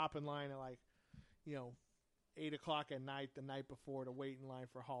 yes, you would hop in line at like, 8 o'clock at night the night before to wait in line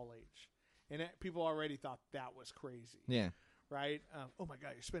for Hall H. And people already thought that was crazy. Yeah. Right? Oh my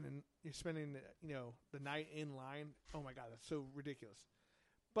God, you're spending the night in line. Oh my God, that's so ridiculous.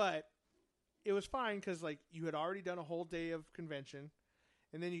 But it was fine because like you had already done a whole day of convention,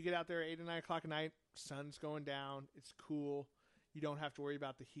 and then you get out there at 8 or 9 o'clock at night. Sun's going down. It's cool. You don't have to worry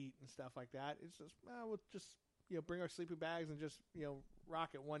about the heat and stuff like that. It's just we'll just bring our sleeping bags and just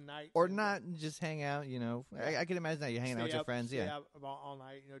rock it one night, or not just hang out. I can imagine that you're hanging out with your friends. Stay up about all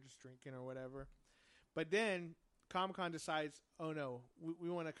night, just drinking or whatever. But then Comic-Con decides, oh no, we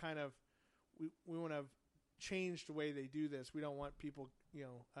want to kind of we want to change the way they do this. We don't want people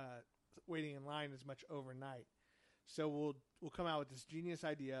waiting in line as much overnight. So we'll come out with this genius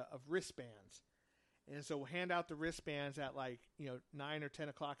idea of wristbands, and so we'll hand out the wristbands at like 9 or 10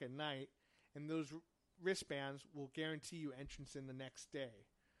 o'clock at night, and those wristbands will guarantee you entrance in the next day,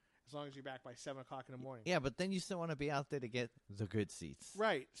 as long as you're back by 7 o'clock in the morning. Yeah, but then you still want to be out there to get the good seats.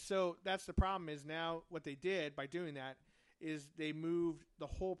 Right. So that's the problem is now what they did by doing that is they moved the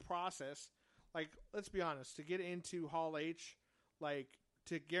whole process. Like, let's be honest, to get into Hall H, like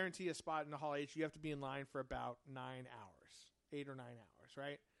to guarantee a spot in the Hall H, you have to be in line for about 9 hours, 8 or 9 hours,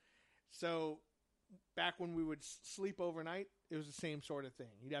 right? So back when we would sleep overnight, it was the same sort of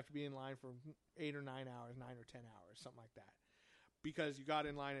thing. You'd have to be in line for 8 or 9 hours, 9 or 10 hours, something like that. Because you got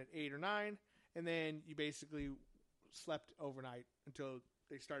in line at 8 or 9, and then you basically slept overnight until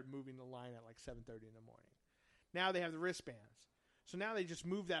they started moving the line at like 7:30 in the morning. Now they have the wristbands. So now they just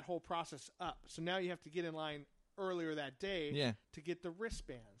move that whole process up. So now you have to get in line earlier that day to get the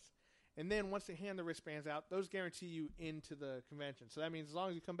wristbands. And then once they hand the wristbands out, those guarantee you into the convention. So that means as long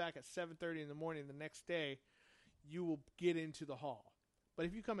as you come back at 7:30 in the morning the next day, you will get into the hall. But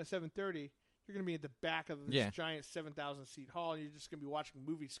if you come at 7:30, you're going to be at the back of this giant 7,000-seat hall, and you're just going to be watching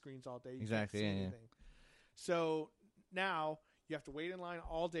movie screens all day. You exactly. can't see anything. So now you have to wait in line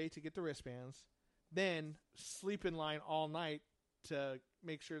all day to get the wristbands, then sleep in line all night to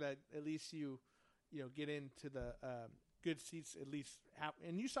make sure that at least you get into the good seats at least.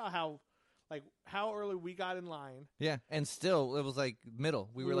 And you saw how early we got in line. Yeah, and still it was like middle.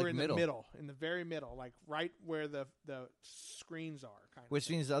 We were like in middle. In the very middle, like right where the screens are. Which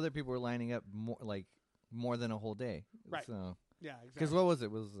means other people were lining up more than a whole day. Right. So yeah, exactly. Because what was it?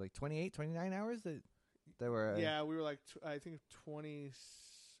 Was it like 28, 29 hours that were? Yeah, we were like I think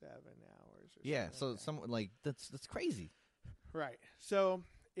 27 hours. Or yeah, something so like that. some like that's crazy. Right. So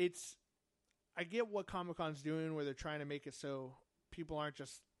I get what Comic-Con's doing where they're trying to make it so people aren't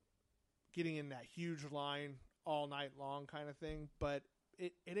just getting in that huge line all night long kind of thing, but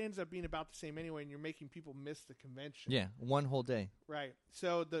it ends up being about the same anyway, and you're making people miss the convention. Yeah, one whole day. Right.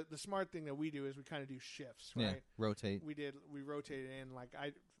 So the smart thing that we do is we kind of do shifts, right? Yeah, rotate. We rotated in. Like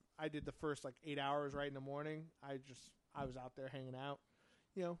I did the first 8 hours right in the morning. I was out there hanging out,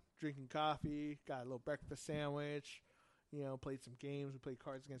 drinking coffee, got a little breakfast sandwich, played some games. We played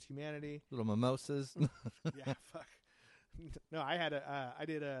Cards Against Humanity. Little mimosas. Yeah, fuck. No, I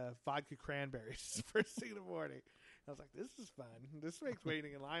did a vodka cranberries first thing in the morning. I was like, this is fun. This makes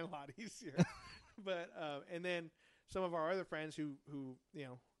waiting in line a lot easier. But and then some of our other friends who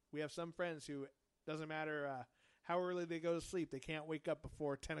we have some friends who doesn't matter how early they go to sleep, they can't wake up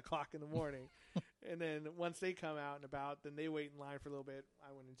before 10 o'clock in the morning. And then once they come out and about, then they wait in line for a little bit.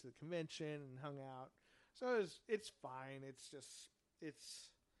 I went into the convention and hung out. So it's fine.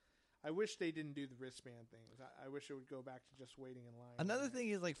 I wish they didn't do the wristband things. I wish it would go back to just waiting in line. Another thing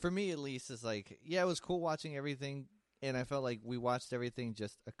is, for me at least, is it was cool watching everything, and I felt like we watched everything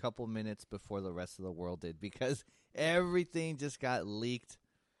just a couple minutes before the rest of the world did, because everything just got leaked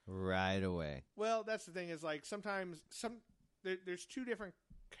right away. Well, that's the thing is, sometimes there's two different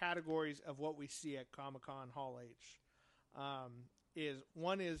categories of what we see at Comic-Con Hall H.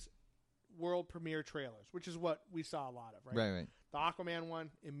 One is world premiere trailers, which is what we saw a lot of, right? Right. The Aquaman one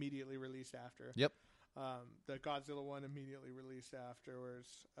immediately released after. Yep. The Godzilla one immediately released afterwards.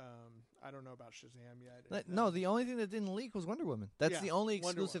 I don't know about Shazam yet. No, the only thing that didn't leak was Wonder Woman. That's the only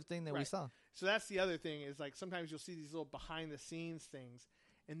exclusive thing that we saw. So that's the other thing is sometimes you'll see these little behind the scenes things,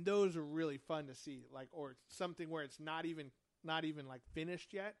 and those are really fun to see. Like, or something where it's not even like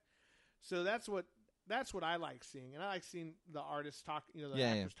finished yet. So that's what I like seeing, and I like seeing the artists talk, the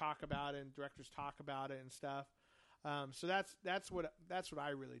actors talk about it, and directors talk about it and stuff. So that's what I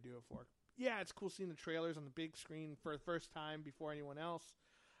really do it for. Yeah, it's cool seeing the trailers on the big screen for the first time before anyone else.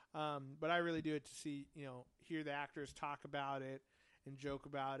 But I really do it to see, hear the actors talk about it and joke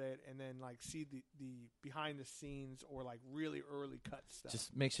about it, and then like see the behind the scenes or like really early cut stuff.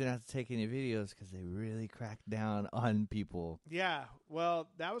 Just make sure not to take any videos because they really crack down on people. Yeah, well,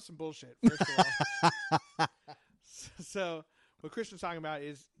 that was some bullshit. First of all, so what Christian's talking about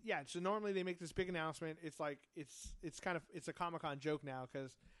is so normally they make this big announcement. It's like it's a Comic-Con joke now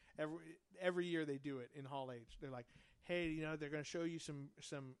because every year they do it in Hall H. They're like, hey, they're going to show you some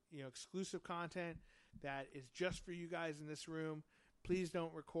exclusive content that is just for you guys in this room. Please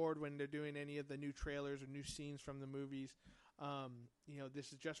don't record when they're doing any of the new trailers or new scenes from the movies.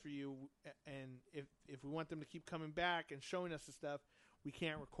 This is just for you. And if we want them to keep coming back and showing us the stuff, we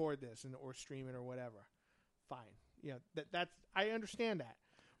can't record this or stream it or whatever. Fine. That's I understand that.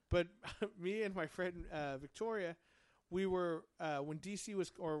 But me and my friend Victoria, we were when DC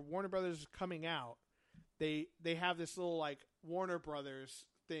or Warner Brothers was coming out, they have this little like Warner Brothers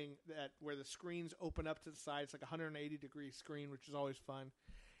thing where the screens open up to the side. It's like a 180-degree screen, which is always fun.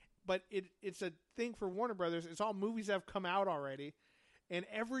 But it's a thing for Warner Brothers. It's all movies that have come out already, and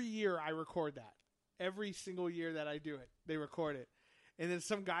every year I record that. Every single year that I do it, they record it. And then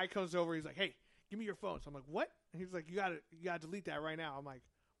some guy comes over. He's like, "Hey, give me your phone." So I'm like, "What?" And he's like, "You gotta delete that right now." I'm like,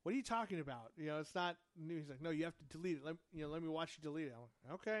 "What are you talking about? It's not new." He's like, "No, you have to delete it. Let me watch you delete it."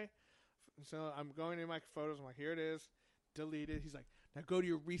 I'm like, "Okay." So I'm going in my photos. I'm like, "Here it is, deleted." He's like, "Now go to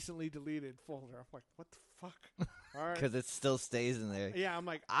your recently deleted folder." I'm like, "What the fuck?" All right, because it still stays in there. Yeah, I'm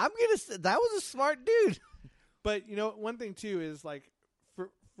like, I'm gonna say that was a smart dude. But one thing too is like,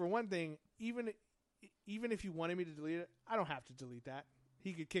 for one thing, even if you wanted me to delete it, I don't have to delete that.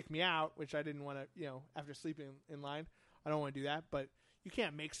 He could kick me out, which I didn't want to. After sleeping in line, I don't want to do that. But you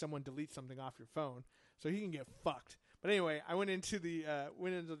can't make someone delete something off your phone, so he can get fucked. But anyway, I went into the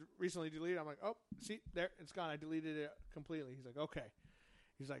recently deleted. I'm like, oh, see, there, it's gone. I deleted it completely. He's like, okay.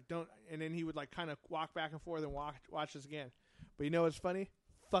 He's like, don't. And then he would like kind of walk back and forth and watch this again. But what's funny?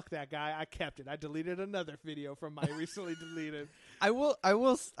 Fuck that guy. I kept it. I deleted another video from my recently deleted. I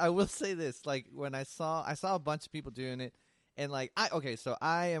will say this. Like when I saw a bunch of people doing it, and like so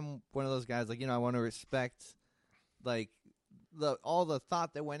I am one of those guys. Like I want to respect like all the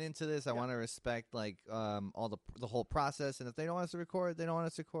thought that went into this. I want to respect like all the whole process. And if they don't want us to record, they don't want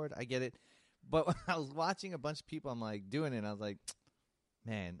us to record. I get it. But when I was watching a bunch of people, I'm like doing it. And I was like,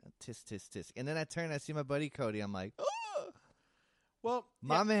 man, tisk tisk tisk. And then I turn, I see my buddy Cody. I'm like, oh, well,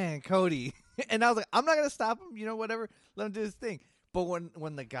 my man Cody. And I was like, I'm not gonna stop him. Whatever, let him do his thing. But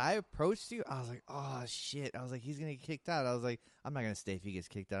when the guy approached you, I was like, oh shit. I was like, he's gonna get kicked out. I was like, I'm not gonna stay if he gets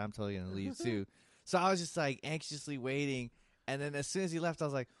kicked out. I'm totally gonna leave too. So I was just like anxiously waiting. And then as soon as he left, I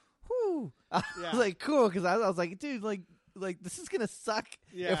was like, whew. I was like, cool, because I was like, dude, like this is going to suck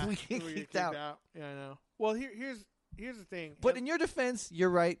if we get kicked out. Yeah, I know. Well, here's the thing. But in your defense, you're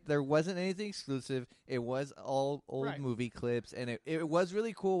right. There wasn't anything exclusive. It was all old movie clips, and it was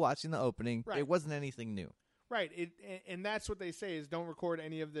really cool watching the opening. Right. It wasn't anything new. Right. And that's what they say is don't record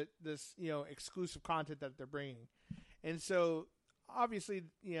any of this exclusive content that they're bringing. And so, obviously,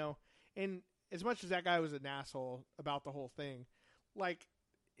 and as much as that guy was an asshole about the whole thing, like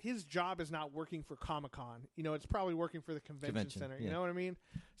his job is not working for Comic-Con. It's probably working for the convention center. You know what I mean?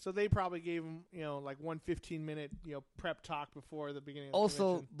 So they probably gave him, like 1 15-minute, prep talk before the beginning of the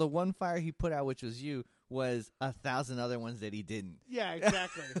convention. The one fire he put out, which was you, was 1,000 other ones that he didn't. Yeah,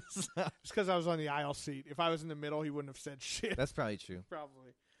 exactly. It's because I was on the aisle seat. If I was in the middle, he wouldn't have said shit. That's probably true.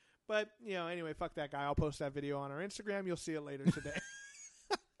 Probably. But, anyway, fuck that guy. I'll post that video on our Instagram. You'll see it later today.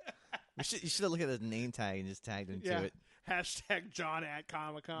 You should have looked at his name tag and just tagged him to it. Hashtag John at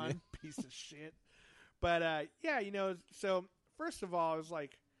Comic-Con. Piece of shit. But, so first of all, I was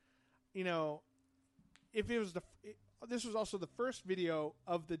like, if it was this was also the first video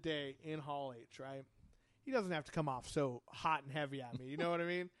of the day in Hall H, right? He doesn't have to come off so hot and heavy at me. You know what I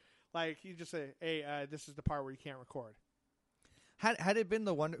mean? Like, you just say, hey, this is the part where you can't record. Had it been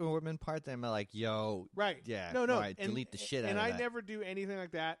the Wonder Woman part, then I'm like, yo. Right. Yeah. No. Right, delete the shit out of that. And I never do anything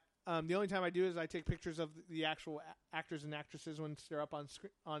like that. The only time I do is I take pictures of the actual actors and actresses when they're up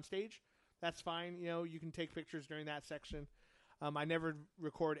on stage. That's fine. You can take pictures during that section. I never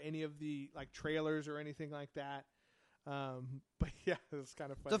record any of the like trailers or anything like that. But yeah, it's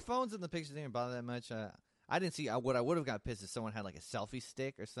kind of funny. The phones and the pictures didn't bother that much. I didn't see what I would have got pissed if someone had like a selfie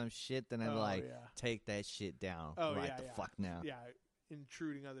stick or some shit. Then I'd take that shit down the fuck now. Yeah,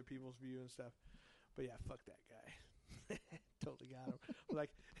 intruding other people's view and stuff. But yeah, fuck that guy. Totally got him. Like,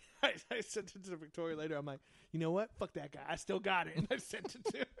 I sent it to Victoria later. I'm like, you know what? Fuck that guy. I still got it, and I sent it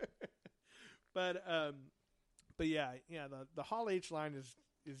to her. But yeah, the Hall H line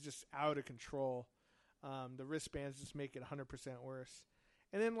is just out of control. The wristbands just make it 100% worse.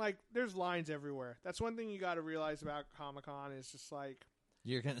 And then, like, there's lines everywhere. That's one thing you got to realize about Comic-Con is just, like...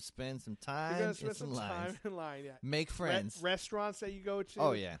 You're going to spend some time You're going to spend some lines. time in line, yeah. Make friends. Restaurants that you go to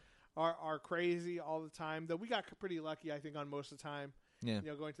Oh, yeah. are crazy all the time. Though we got pretty lucky, I think, on most of the time. Yeah.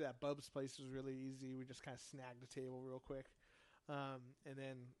 You know, going to that Bub's place was really easy. We just kind of snagged the table real quick. And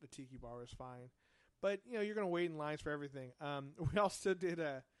then the Tiki Bar was fine. But, you know, you're going to wait in lines for everything. We also did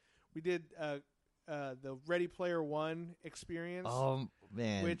the Ready Player One experience. Oh,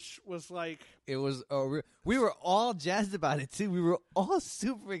 man. Which was like... It was... we were all jazzed about it, too. We were all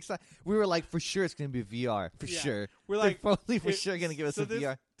super excited. We were like, for sure it's going to be VR. For sure. We're like... They're probably for sure going to give us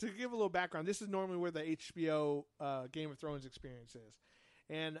VR. To give a little background, this is normally where the HBO Game of Thrones experience is.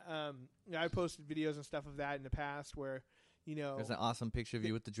 And I posted videos and stuff of that in the past where, you know... There's an awesome picture of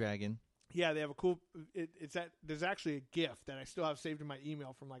you with the dragon. Yeah, they have a cool... There's actually a GIF that I still have saved in my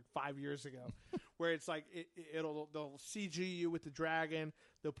email from like 5 years ago, where it's like they'll CG you with the dragon.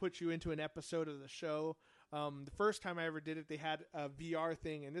 They'll put you into an episode of the show. The first time I ever did it, they had a VR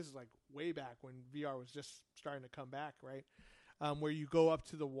thing, and this is like way back when VR was just starting to come back, right? Where you go up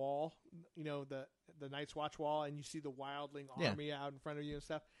to the wall, you know, the Night's Watch wall, and you see the wildling army out in front of you and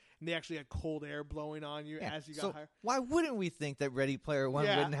stuff. And they actually had cold air blowing on you as you got higher. Why wouldn't we think that Ready Player One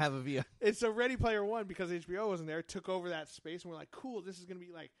wouldn't have a VR? It's a Ready Player One because HBO wasn't there, took over that space, and we're like, cool, this is going to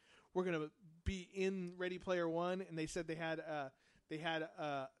be like, we're going to be in Ready Player One. And they said they had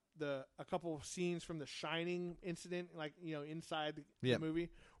a couple of scenes from the Shining incident, like, you know, inside the movie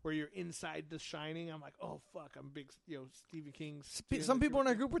where you're inside the Shining. I'm like, oh fuck, I'm a big, you know, Stephen King. Some people in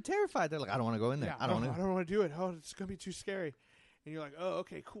our group were terrified. They're like, I don't want to go in there. Yeah, I don't want to do it. Oh, it's gonna be too scary. And you're like, oh,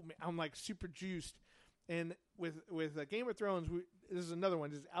 okay, cool. I'm like super juiced. And with Game of Thrones, this is another one.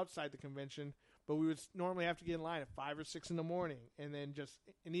 This is outside the convention, but we would normally have to get in line at 5 or 6 in the morning, and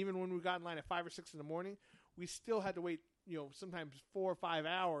even when we got in line at 5 or 6 in the morning, we still had to wait, you know, sometimes 4 or 5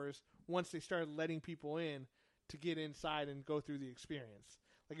 hours once they started letting people in to get inside and go through the experience.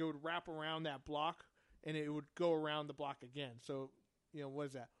 Like, it would wrap around that block, and it would go around the block again. So, you know, what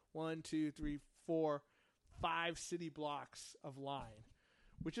is that? 1, 2, 3, 4, 5 city blocks of line,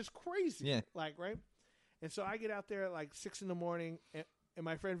 which is crazy. Yeah. Like, right? And so I get out there at like 6 in the morning, and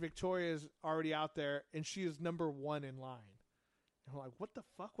my friend Victoria is already out there, and she is number 1 in line. And I'm like, what the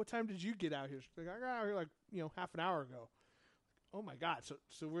fuck? What time did you get out here? She's like, I got out here like, you know, half an hour ago. Oh my God.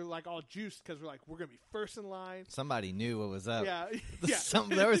 So we're like all juiced because we're like, we're going to be first in line. Somebody knew what was up. Yeah.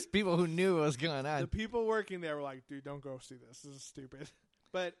 There was people who knew what was going on. The people working there were like, dude, don't go see this. This is stupid.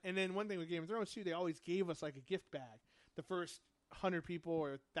 And then one thing with Game of Thrones too, they always gave us like a gift bag. The first 100 people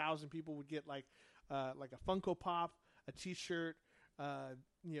or 1,000 people would get like a Funko Pop, a T-shirt,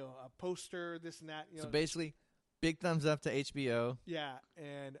 you know, a poster, this and that. You know. So basically, big thumbs up to HBO. Yeah,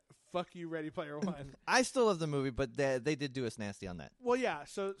 and fuck you, Ready Player One. I still love the movie, but they did do us nasty on that. Well, yeah.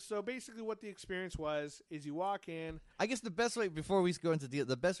 So basically, what the experience was is you walk in. I guess the best way, before we go into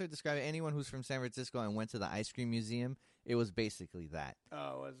the best way to describe it, anyone who's from San Francisco and went to the ice cream museum, it was basically that.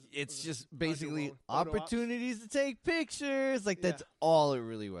 Oh, it's just basically opportunities to take pictures. Like, that's all it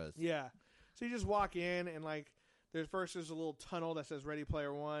really was. Yeah. So you just walk in, and like, there's a little tunnel that says Ready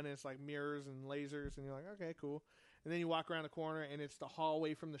Player One, and it's like mirrors and lasers, and you're like, okay, cool. And then you walk around the corner, and it's the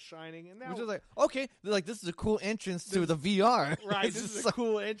hallway from The Shining, and which is like, okay, like, this is a cool entrance to the VR, right? This is a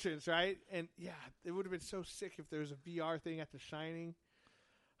cool entrance, right? And yeah, it would have been so sick if there was a VR thing at The Shining.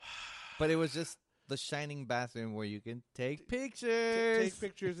 But it was just The Shining bathroom where you can take pictures. Take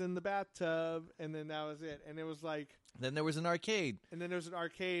pictures in the bathtub, and then that was it. And it was like... Then there was an arcade. And then there was an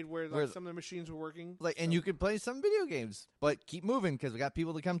arcade where like, some of the machines were working. Like, and you could play some video games, but keep moving because we got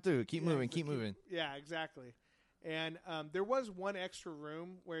people to come through. Keep moving. Yeah, exactly. And there was one extra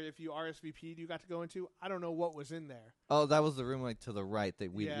room where if you RSVP'd, you got to go into. I don't know what was in there. Oh, that was the room like to the right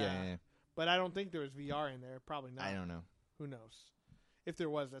that we. Yeah. But I don't think there was VR in there. Probably not. I don't know. Who knows? If there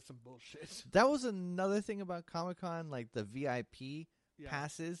was, that's some bullshit. That was another thing about Comic-Con, like the VIP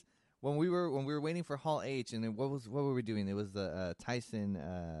passes. When we were waiting for Hall H, and then what were we doing? It was the Tyson.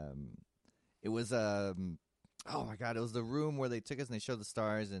 It was oh my God! It was the room where they took us and they showed the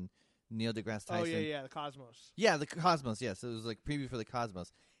stars and Neil deGrasse Tyson. Oh yeah, the Cosmos. Yeah, the Cosmos. Yes, it was like preview for the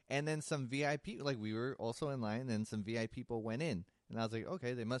Cosmos, and then some VIP. Like, we were also in line, and some VIP people went in, and I was like,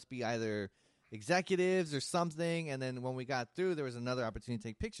 okay, they must be either executives or something. And then when we got through, there was another opportunity to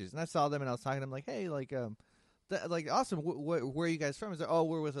take pictures, and I saw them, and I was talking to them like, hey, like like, awesome. Where are you guys from? He's like, oh,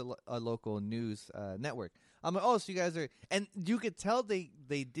 we're with a local news network. I'm like, oh, so you guys are, and you could tell they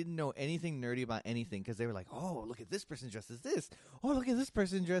didn't know anything nerdy about anything because they were like, oh, look at this person dressed as this. Oh, look at this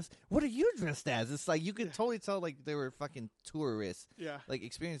person dressed. What are you dressed as? It's like you could totally tell like they were fucking tourists, like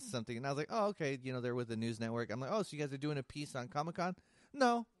experiencing something. And I was like, oh, okay, they're with the news network. I'm like, oh, so you guys are doing a piece on Comic-Con?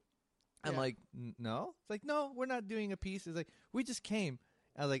 No. I'm like, no. It's like, no, we're not doing a piece. It's like, we just came.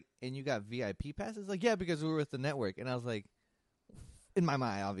 I was like, and you got VIP passes? Like, yeah, because we were with the network. And I was like, in my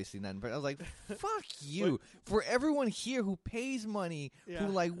mind, obviously none, but I was like, fuck you. For everyone here who pays money, who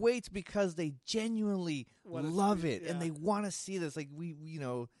like waits because they genuinely love it and they want to see this. Like, we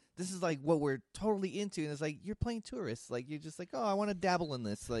this is like what we're totally into. And it's like, you're playing tourists. Like, you're just like, oh, I want to dabble in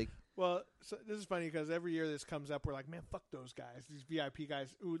this. Like, well, so this is funny because every year this comes up, we're like, man, fuck those guys, these VIP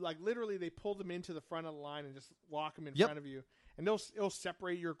guys who like literally they pull them into the front of the line and just walk them in front of you, and it'll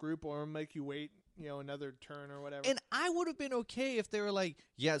separate your group or make you wait, another turn or whatever. And I would have been okay if they were like,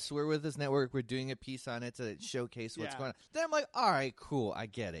 yes, we're with this network, we're doing a piece on it to showcase what's going on. Then I'm like, all right, cool, I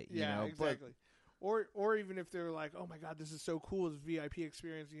get it. Exactly. Or even if they're like, oh my god, this is so cool, this VIP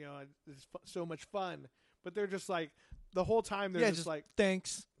experience, it's so much fun. But they're just like the whole time they're just like,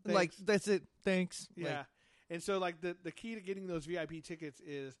 thanks. Like, that's it. Thanks. Yeah. Like, and so like the key to getting those VIP tickets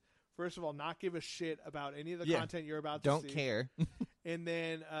is, first of all, not give a shit about any of the content you're about to see. Don't care. And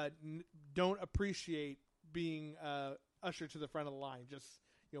then don't appreciate being ushered to the front of the line. Just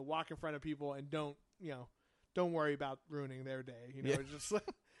walk in front of people and don't worry about ruining their day. It's just like,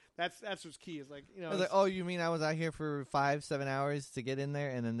 that's what's key. Is like I was like, oh, you mean I was out here for 5-7 hours to get in there,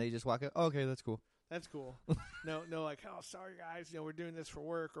 and then they just walk out? Oh, okay, that's cool. That's cool. No, like, oh, sorry guys, we're doing this for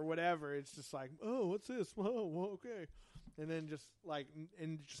work or whatever. It's just like, oh, what's this? Oh, well, okay. And then just like,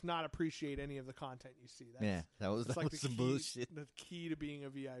 and just not appreciate any of the content you see. That was some bullshit. The key to being a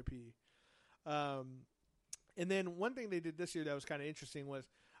VIP. And then one thing they did this year that was kind of interesting was,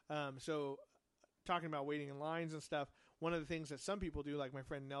 so talking about waiting in lines and stuff. One of the things that some people do, like my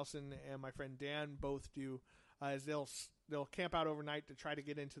friend Nelson and my friend Dan both do, is they'll camp out overnight to try to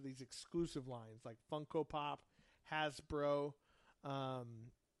get into these exclusive lines like Funko Pop, Hasbro.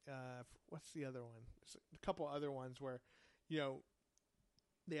 What's the other one? There's a couple other ones where,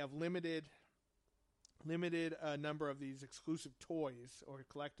 they have limited number of these exclusive toys or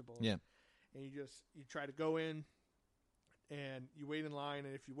collectibles. Yeah. And you try to go in and you wait in line.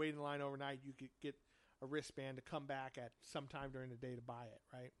 And if you wait in line overnight, you could get a wristband to come back at some time during the day to buy it.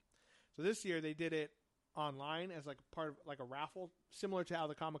 Right. So this year they did it online as like part of like a raffle, similar to how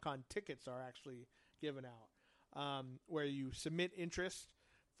the Comic-Con tickets are actually given out, where you submit interest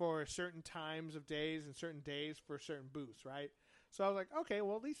for certain times of days and certain days for certain booths, right? So I was like, okay,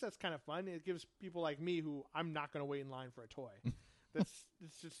 well, at least that's kind of fun. It gives people like me who I'm not going to wait in line for a toy.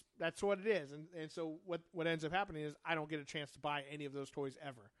 That's what it is. And so what ends up happening is I don't get a chance to buy any of those toys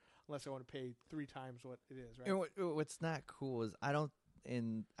ever unless I want to pay 3 times what it is, right? And what's not cool is I don't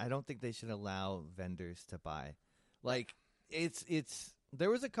think they should allow vendors to buy. Like, it's there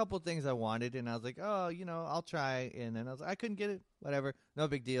was a couple things I wanted, and I was like, oh, I'll try. And then I was like, I couldn't get it. Whatever. No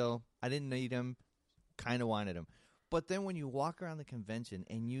big deal. I didn't need them. Kind of wanted them. But then when you walk around the convention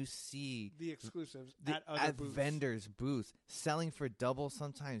and you see the exclusives at vendors' booths selling for double,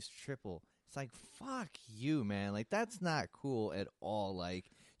 sometimes triple, it's like, fuck you, man. Like, that's not cool at all. Like,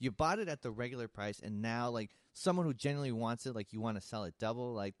 you bought it at the regular price, and now, like, someone who genuinely wants it, like, you want to sell it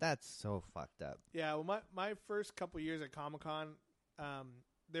double. Like, that's so fucked up. Yeah, well, my first couple years at Comic-Con,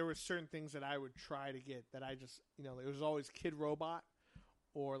 there were certain things that I would try to get that I just, it was always Kid Robot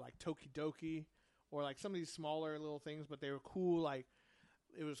or, like, Tokidoki or, like, some of these smaller little things, but they were cool, like,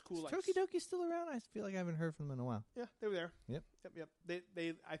 it was cool. Is Tokidoki still around? I feel like I haven't heard from them in a while. Yeah, they were there. Yep.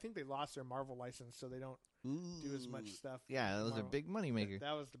 They I think they lost their Marvel license, so they don't do as much stuff. Yeah, that was a big money maker.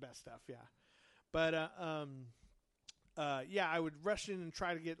 That was the best stuff. Yeah, but I would rush in and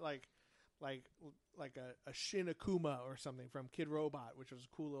try to get like a Shin Akuma or something from Kid Robot, which was a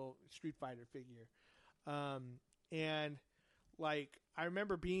cool little Street Fighter figure. And like I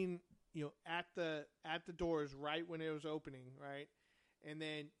remember being at the doors right when it was opening, right? And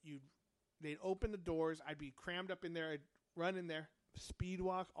then they'd open the doors. I'd be crammed up in there. I'd run in there, speed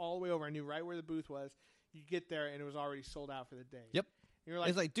walk all the way over. I knew right where the booth was. You get there, and it was already sold out for the day. Yep. And you're like,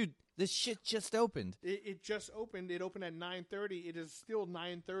 it's like, dude, this shit just opened. It just opened. It opened at 9:30. It is still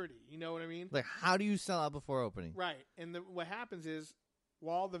 9:30. You know what I mean? Like, how do you sell out before opening? Right. And what happens is,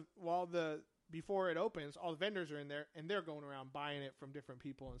 before it opens, all the vendors are in there, and they're going around buying it from different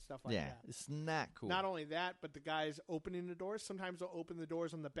people and stuff like that. Yeah, it's not cool. Not only that, but the guys opening the doors, sometimes they'll open the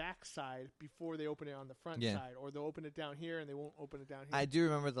doors on the back side before they open it on the front side, or they'll open it down here and they won't open it down here. I do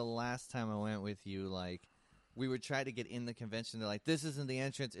remember the last time I went with you, like, we would try to get in the convention. They're like, this isn't the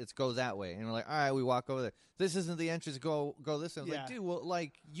entrance. It goes that way. And we're like, all right, we walk over there. This isn't the entrance. Go this way. I was like, dude, well,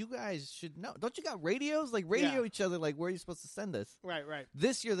 like, you guys should know. Don't you got radios? Like, radio each other. Like, where are you supposed to send us? Right.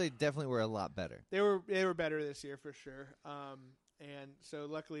 This year, they definitely were a lot better. They were better this year for sure. And so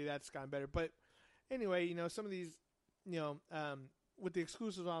luckily that's gotten better. But anyway, you know, some of these, you know, with the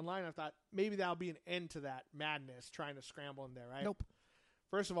exclusives online, I thought maybe that'll be an end to that madness trying to scramble in there, right? Nope.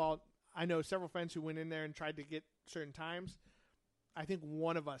 First of all, I know several friends who went in there and tried to get certain times. I think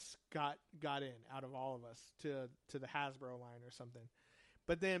one of us got in out of all of us to the Hasbro line or something.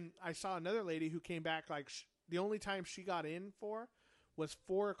 But then I saw another lady who came back like the only time she got in for was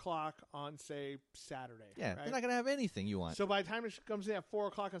 4:00 on, say, Saturday. Yeah, right? they're not gonna have anything you want. So by the time it comes in at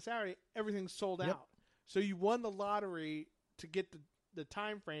 4:00 on Saturday, everything's sold out. So you won the lottery to get the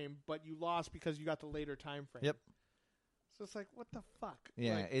time frame, but you lost because you got the later time frame. Yep. So it's like, what the fuck?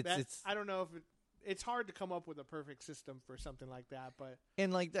 Yeah, like, it's I don't know if it's hard to come up with a perfect system for something like that, but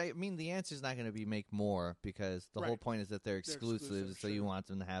and like I mean, the answer is not going to be make more because the whole point is that they're exclusive, so you want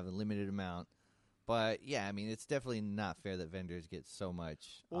them to have a limited amount. But yeah, I mean, it's definitely not fair that vendors get so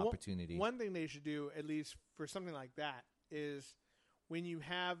much opportunity. One thing they should do, at least for something like that, is when you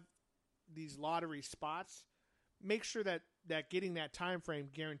have these lottery spots, make sure that getting that time frame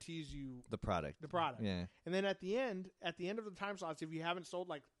guarantees you the product. Yeah. And then at the end of the time slots, if you haven't sold,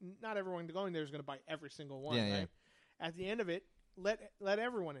 like, not everyone going there is going to buy every single one, right? Yeah. At the end of it, let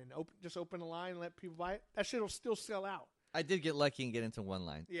everyone in. Just open a line and let people buy it. That shit will still sell out. I did get lucky and get into one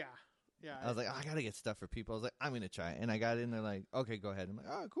line. Yeah. I was like, I got to get stuff for people. I was like, I'm going to try it. And I got in there like, okay, go ahead. I'm like,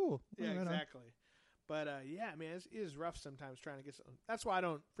 oh, cool. Yeah, exactly. But, yeah, man, it is rough sometimes trying to get something. That's why I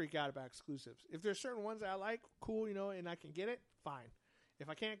don't freak out about exclusives. If there's certain ones that I like, cool, you know, and I can get it, fine. If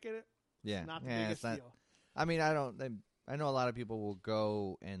I can't get it, it's not the biggest deal. I mean, I know a lot of people will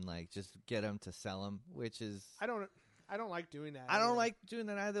go and, like, just get them to sell them, which is... I don't like doing that. I don't like doing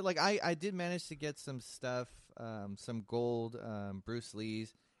that either. Like, I did manage to get some stuff, some gold Bruce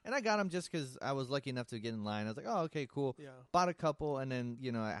Lee's. And I got them just because I was lucky enough to get in line. I was like, oh, okay, cool. Yeah. Bought a couple, and then,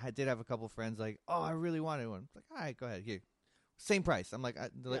 you know, I did have a couple friends like, oh, I really wanted one. I was like, all right, go ahead, here. Same price. I'm like,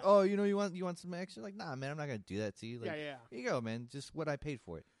 they're like, oh, you know, you want some extra? Like, nah, man, I'm not going to do that to you. Like, yeah. Here you go, man. Just what I paid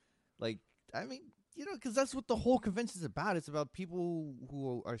for it. Like, I mean, you know, because that's what the whole convention's about. It's about people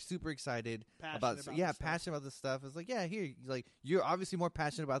who are super excited passionate about this stuff. It's like, yeah, here, like, you're obviously more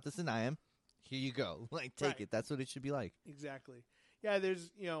passionate about this than I am. Here you go. Like, take it. That's what it should be like. Exactly. Yeah, there's,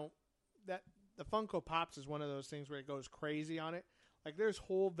 you know, that the Funko Pops is one of those things where it goes crazy on it. Like, there's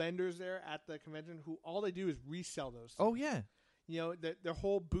whole vendors there at the convention who all they do is resell those things. Oh, yeah. You know, their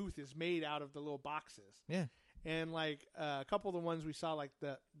whole booth is made out of the little boxes. Yeah. And, like, a couple of the ones we saw, like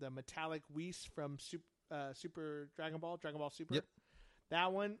the metallic Whis from Super Dragon Ball Super. Yep.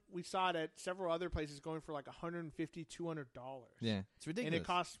 That one, we saw it at several other places going for like $150, $200. Yeah, it's ridiculous. And it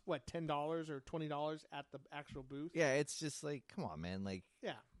costs, what, $10 or $20 at the actual booth? Yeah, it's just like, come on, man. Like,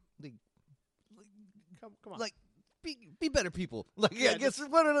 yeah. Like, come on. Like, be better people. Like, yeah, I guess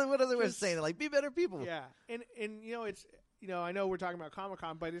what other way of saying it? Like, be better people. Yeah, and you know, it's, you know, I know we're talking about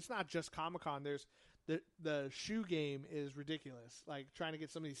Comic-Con, but it's not just Comic-Con. There's the shoe game is ridiculous. Like, trying to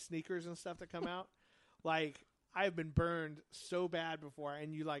get some of these sneakers and stuff to come out. Like, I've been burned so bad before,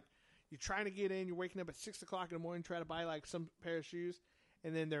 and you're trying to get in. You're waking up at 6:00 in the morning trying to buy like some pair of shoes,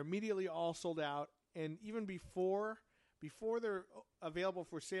 and then they're immediately all sold out. And even before they're available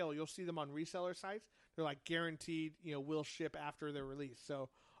for sale, you'll see them on reseller sites. They're like guaranteed, you know, will ship after they're released. So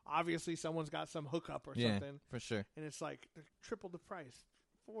obviously someone's got some hookup or something. For sure. And it's like triple the price,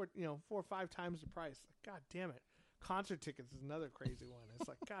 4 or 5 times the price. Like, God damn it. Concert tickets is another crazy one. It's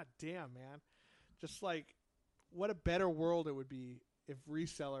like, God damn, man. Just like, what a better world it would be if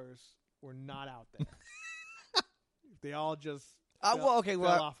resellers were not out there. If they all just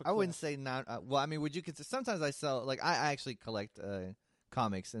well, I wouldn't say not. Well, I mean, would you consider? Sometimes I sell. Like, I actually collect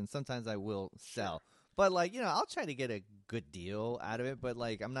comics, and sometimes I will sell. Sure. But like, you know, I'll try to get a good deal out of it. But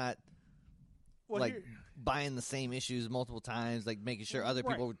like, I'm not buying the same issues multiple times. Like, making sure other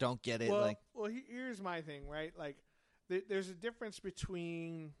people don't get it. Well, here's my thing, right? Like, there's a difference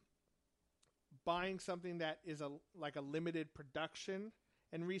between buying something that is a limited production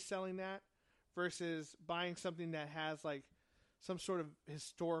and reselling that versus buying something that has like some sort of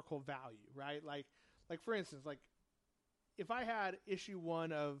historical value, right? Like for instance, like if I had issue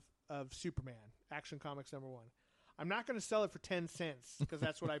 1 of Superman, Action Comics #1, I'm not going to sell it for 10 cents because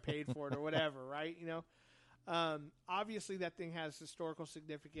that's what I paid for it or whatever, right? You know, obviously that thing has historical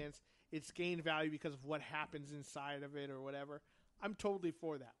significance. It's gained value because of what happens inside of it or whatever. I'm totally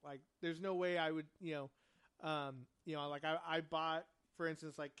for that. Like, there's no way I would, like I bought, for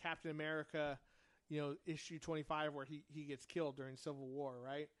instance, like Captain America, issue 25 where he gets killed during Civil War,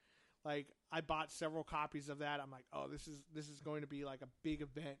 right? Like, I bought several copies of that. I'm like, oh, this is going to be like a big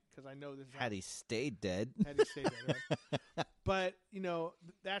event because I know this is Had he stayed dead. had he stayed there, right? But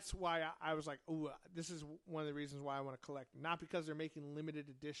that's why I was like, oh, this is one of the reasons why I want to collect. Not because they're making limited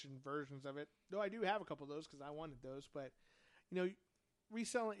edition versions of it, though I do have a couple of those because I wanted those. But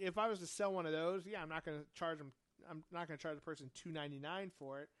reselling, if I was to sell one of those, I'm not going to charge them. I'm not going to charge the person $2.99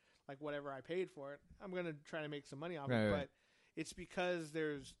 for it, like whatever I paid for it. I'm going to try to make some money off it, Right. but it's because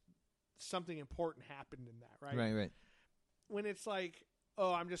there's something important happened in that, right? Right. When it's like,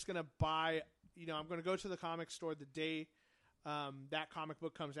 oh, I'm just going to buy, I'm going to go to the comic store the day that comic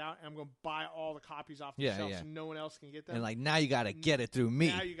book comes out, and I'm going to buy all the copies off the shelf so no one else can get them. And like, now you got to get it through me.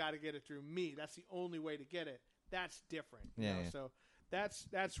 Now you got to get it through me. That's the only way to get it. That's different. You know? So that's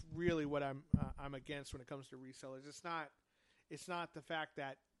really what I'm against when it comes to resellers. It's not the fact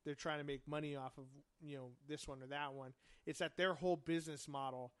that they're trying to make money off of this one or that one. It's that their whole business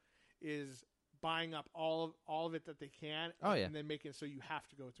model is buying up all of it that they can, and then making it so you have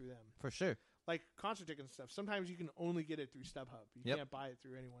to go through them. For sure. Like concert tickets and stuff. Sometimes you can only get it through StubHub. You can't buy it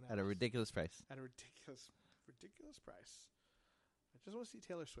through anyone else. At a ridiculous price. At a ridiculous price. I just want to see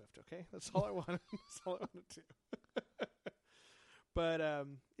Taylor Swift, okay? That's all I want. That's all I want to do. But,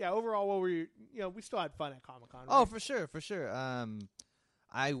 overall, we still had fun at Comic-Con. Right? Oh, for sure.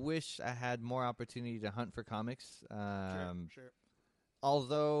 I wish I had more opportunity to hunt for comics. Sure.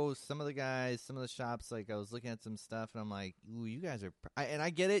 Although some of the shops, like I was looking at some stuff and I'm like, ooh, you guys are, and I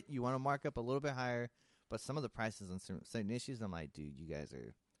get it. You want to mark up a little bit higher, but some of the prices on certain issues, I'm like, dude, you guys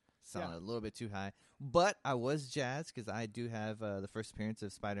are selling a little bit too high. But I was jazzed because I do have the first appearance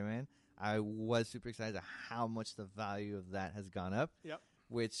of Spider-Man. I was super excited at how much the value of that has gone up. Yep.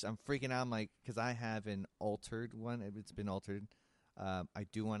 Which I'm freaking out. I'm like, because I have an altered one. It's been altered. I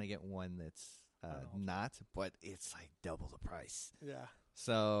do want to get one that's not, but it's like double the price. Yeah.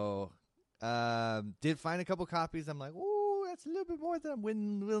 So, did find a couple copies. I'm like, ooh, that's a little bit more than I'm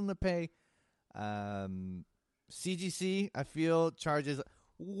willing to pay. CGC, I feel, charges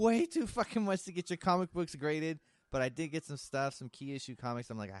way too fucking much to get your comic books graded. But I did get some stuff, some key issue comics.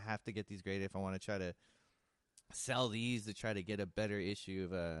 I'm like, I have to get these graded if I want to try to sell these to try to get a better issue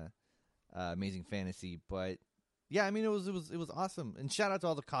of Amazing Fantasy. But yeah, I mean, it was awesome. And shout out to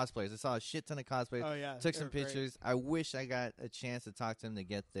all the cosplayers. I saw a shit ton of cosplayers. Oh yeah, took some pictures. Great. I wish I got a chance to talk to them to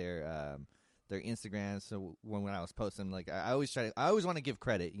get their Instagram. So when I was posting, like I always want to give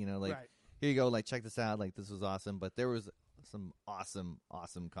credit. Like here you go, like check this out. Like this was awesome. But there was some awesome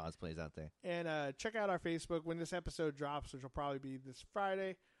cosplays out there. And check out our Facebook when this episode drops, which will probably be this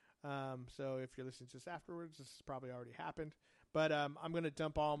Friday. So if you're listening to this afterwards, this has probably already happened. But I'm going to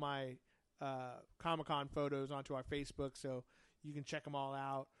dump all my Comic-Con photos onto our Facebook, so you can check them all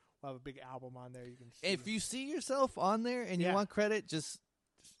out. We'll have a big album on there. You can see if you see yourself on there and you want credit, just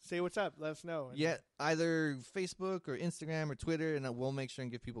say what's up. Let us know. Either Facebook or Instagram or Twitter, and we'll make sure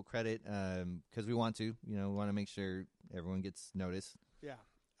and give people credit because we want to. We want to make sure everyone gets noticed. Yeah,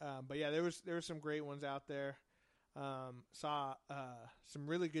 but yeah, there was some great ones out there. Saw some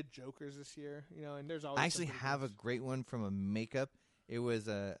really good Jokers this year. And there's always. I actually have a great one from a makeup. It was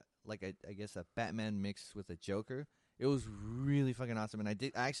I guess a Batman mixed with a Joker. It was really fucking awesome, and I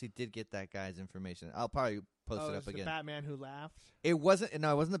actually did get that guy's information. I'll probably post it up again. The Batman who laughed. It wasn't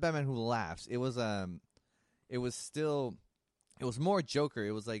the Batman who laughs. It was more Joker.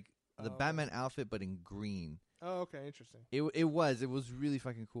 It was like the Batman outfit, but in green. Oh, okay, interesting. It was really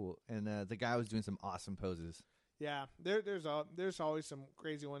fucking cool, and the guy was doing some awesome poses. Yeah, there's always some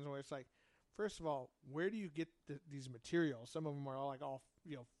crazy ones where it's like, first of all, where do you get these materials? Some of them are all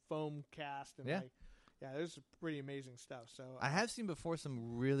foam cast and there's pretty amazing stuff. So I have seen before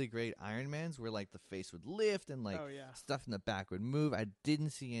some really great Iron Mans where like the face would lift and stuff in the back would move. I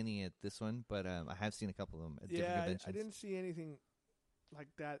didn't see any at this one, but I have seen a couple of them at different conventions. I didn't see anything like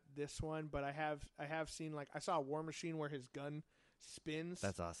that this one, but I have seen I saw a War Machine where his gun spins.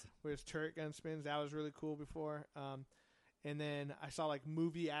 That's awesome. Where his turret gun spins. That was really cool before. And then I saw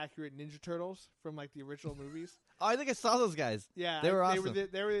movie accurate Ninja Turtles from the original movies. Oh, I think I saw those guys. Yeah, they were awesome.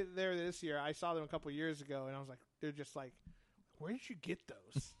 They were there this year. I saw them a couple years ago, and I was like, they're just where did you get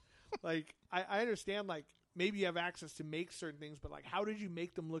those? I understand maybe you have access to make certain things, but how did you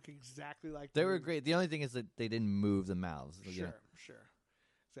make them look exactly like they were great? The only thing is that they didn't move the mouths. Sure,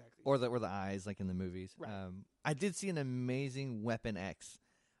 exactly. Or the eyes like in the movies. Right. I did see an amazing Weapon X.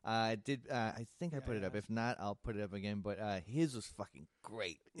 I think I put it up. If not, I'll put it up again. But his was fucking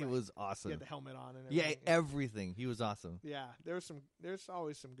great. Right. It was awesome. He had the helmet on and everything. Yeah, everything. He was awesome. Yeah, there's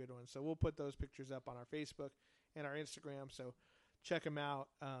always some good ones. So we'll put those pictures up on our Facebook and our Instagram. So check them out.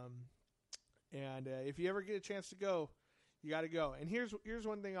 And if you ever get a chance to go, you got to go. And here's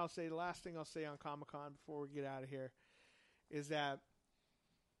one thing I'll say. The last thing I'll say on Comic-Con before we get out of here is that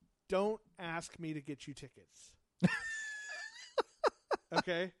don't ask me to get you tickets.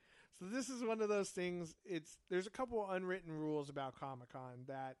 Okay? So this is one of those things. There's a couple of unwritten rules about Comic-Con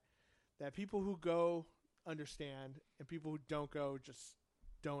that people who go understand and people who don't go just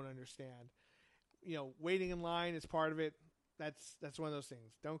don't understand. Waiting in line is part of it. That's one of those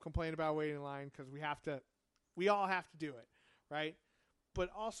things. Don't complain about waiting in line because we all have to do it, right? But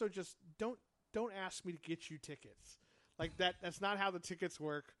also just don't ask me to get you tickets. Like that's not how the tickets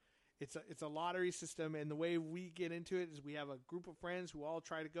work. It's a lottery system, and the way we get into it is we have a group of friends who all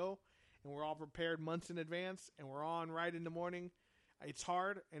try to go, and we're all prepared months in advance, and we're on right in the morning. It's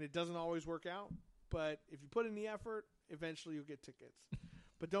hard, and it doesn't always work out, but if you put in the effort, eventually you'll get tickets.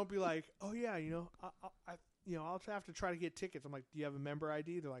 But don't be like, oh yeah, I'll have to try to get tickets. I'm like, do you have a member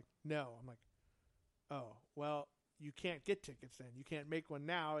ID? They're like, no. I'm like, oh, well, you can't get tickets then. You can't make one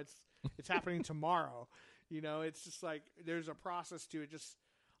now. It's happening tomorrow. It's just like there's a process to it. Just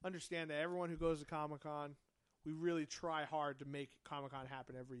understand that everyone who goes to Comic-Con, we really try hard to make Comic-Con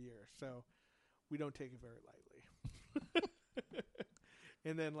happen every year. So we don't take it very lightly.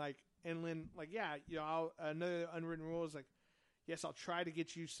 And then another unwritten rule is like, yes, I'll try to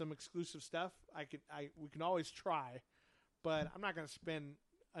get you some exclusive stuff. We can always try, but I'm not going to spend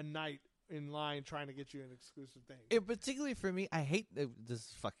a night in line trying to get you an exclusive thing. Particularly for me, I hate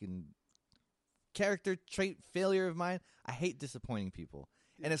this fucking character trait failure of mine. I hate disappointing people.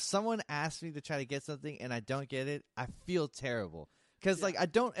 Yeah. And if someone asks me to try to get something and I don't get it, I feel terrible. Because I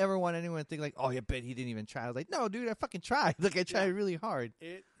don't ever want anyone to think like, oh, I bet he didn't even try. I was like, no, dude, I fucking tried. Like I tried really hard.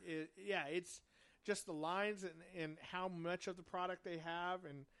 It's just the lines and how much of the product they have,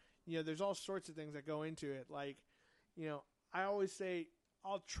 and there's all sorts of things that go into it. Like, I always say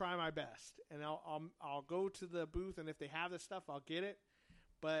I'll try my best, and I'll go to the booth, and if they have the stuff, I'll get it.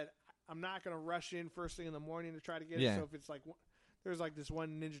 But I'm not gonna rush in first thing in the morning to try to get it. So if it's like there's like this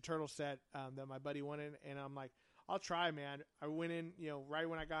one Ninja Turtle set that my buddy wanted, and I'm like, I'll try, man. I went in, right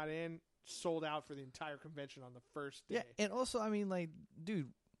when I got in, sold out for the entire convention on the first day. Yeah, and also, I mean, like, dude,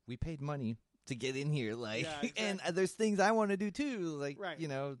 we paid money to get in here, like, exactly. And there's things I want to do too, like, right.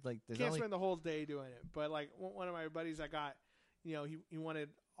 Like there's can't spend the whole day doing it. But like one of my buddies I got, he wanted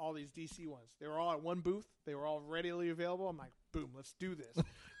all these DC ones. They were all at one booth. They were all readily available. I'm like, boom, let's do this.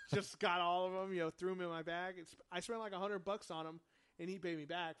 Just got all of them, threw them in my bag. I spent like $100 on them, and he paid me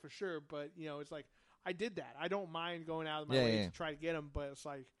back for sure. But it's like I did that. I don't mind going out of my way to try to get them. But it's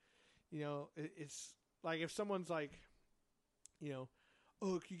like, it's like if someone's like,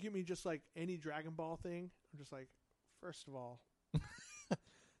 oh, can you give me just like any Dragon Ball thing? I'm just like, first of all,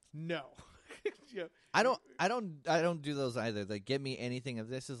 no. I don't do those either. Like, get me anything of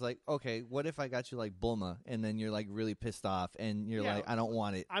this is like, okay, what if I got you like Bulma, and then you're like really pissed off, and you're like, I don't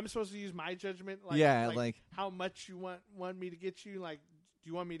want it. I'm supposed to use my judgment. Like how much you want me to get you. Like, do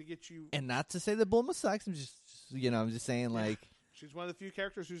you want me to get you? And not to say that Bulma sucks. I'm just I'm just saying like she's one of the few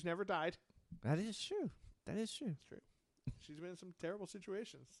characters who's never died. That is true. It's true. She's been in some terrible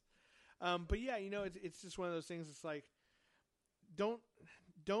situations. But yeah, it's just one of those things. It's like,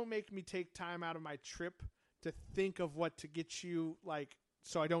 don't make me take time out of my trip to think of what to get you, like,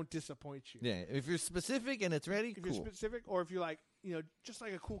 so I don't disappoint you. Yeah, if you're specific and it's ready, if cool. you're specific, or if you're like, just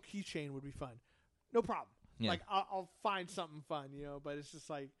like a cool keychain would be fun. No problem. Yeah. Like, I'll find something fun, but it's just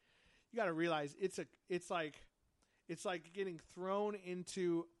like, you got to realize it's like getting thrown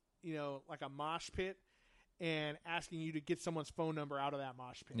into, like a mosh pit and asking you to get someone's phone number out of that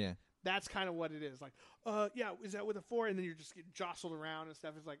mosh pit. Yeah. That's kind of what it is. Like, is that with a 4? And then you're just getting jostled around and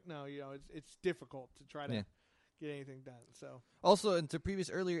stuff. It's like, no, it's difficult to try to get anything done. So also, and to previous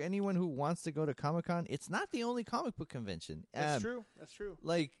earlier, anyone who wants to go to Comic-Con, it's not the only comic book convention. That's true.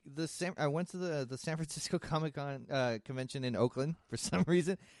 Like I went to the San Francisco Comic-Con convention in Oakland for some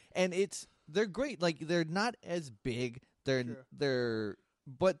reason, and they're great. Like, they're not as big.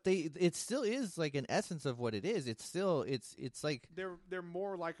 But it still is like an essence of what it is. It's still it's like they're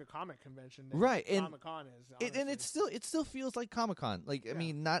more like a comic convention than right, Comic-Con is. And it still feels like Comic-Con. Like, I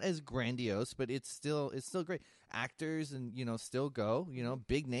mean, not as grandiose, but it's still great. Actors and still go.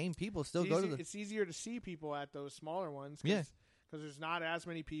 Big name people still go to It's easier to see people at those smaller ones. Yeah. Because there's not as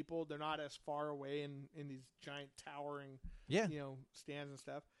many people. They're not as far away in these giant towering stands and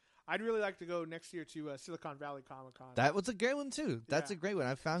stuff. I'd really like to go next year to Silicon Valley Comic-Con. That was a great one too. That's a great one.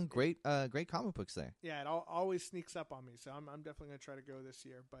 I found great comic books there. Yeah, it always sneaks up on me, so I'm definitely going to try to go this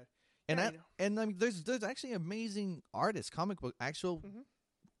year. But there's actually amazing artists, comic book actual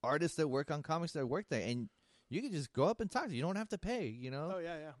artists that work on comics that work there, and You can just go up and talk to them. You don't have to pay, you know. Oh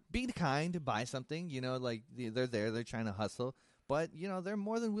yeah, yeah. Be kind, buy something, you know, like they're there, they're trying to hustle. But, you know, they're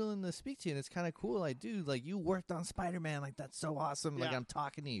more than willing to speak to you, and it's kind of cool. Like, dude, like, you worked on Spider-Man. Like, that's so awesome. Like, Yeah. I'm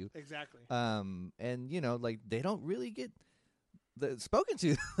talking to you. Exactly. And, you know, like, they don't really get spoken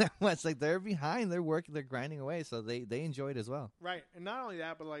to that much. Like, they're behind. They're working. They're grinding away, so they enjoy it as well. Right. And not only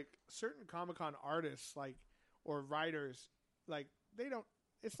that, but, like, certain Comic-Con artists, like, or writers, like, they don't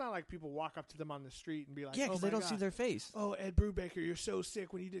 – it's not like people walk up to them on the street and be like, Yeah, oh, because my they don't God. see their face. Oh, Ed Brubaker, you're so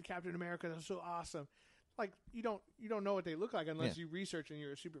sick when you did Captain America. That was so awesome. Like, you don't know what they look like unless you research and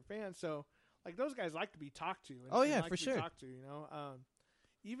you're a super fan. So, like, those guys like to be talked to. And, Oh, yeah, and like for to sure. Be talked to, you know.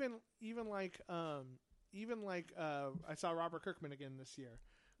 Even like I saw Robert Kirkman again this year,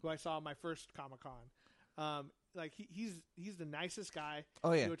 who I saw at my first Comic-Con. Like he's the nicest guy.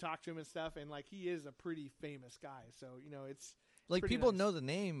 Oh, yeah. You would talk to him and stuff, and like he is a pretty famous guy. So you know it's Like, pretty people nice. know the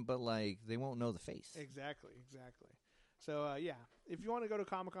name, but, like, they won't know the face. Exactly. So yeah, if you want to go to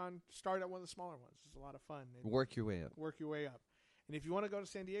Comic-Con, start at one of the smaller ones. It's a lot of fun. And Work your way up. work your way up. And if you want to go to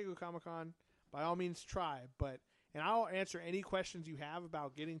San Diego Comic-Con, by all means try. And I'll answer any questions you have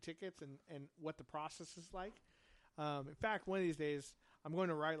about getting tickets and what the process is like. In fact, one of these days, I'm going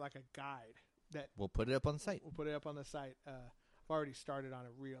to write like a guide that We'll put it up on the site. we'll put it up on the site. I've already started on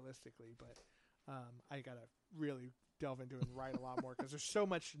it realistically, but I got to really delve into it and write a lot more because there's so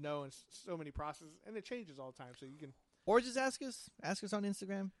much to know and so many processes, and it changes all the time. So you can, Or just ask us. Ask us on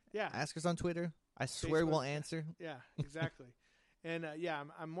Instagram. yeah. Ask us on Twitter. I swear we'll Facebook. answer. Yeah, exactly. And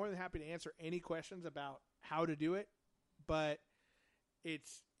I'm more than happy to answer any questions about how to do it, but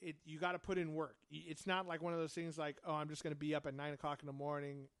you got to put in work. It's not like one of those things like, oh, I'm just going to be up at 9:00 in the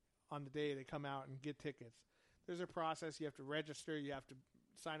morning on the day they come out and get tickets. There's a process. You have to register. You have to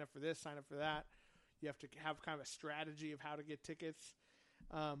sign up for this, sign up for that. You have to have kind of a strategy of how to get tickets.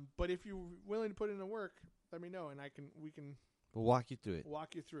 But if you're willing to put in the work, let me know, and we can We'll walk you through it.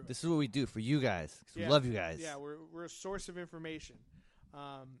 walk you through it. This is what we do for you guys. 'Cause Yeah. We love you guys. Yeah, we're a source of information.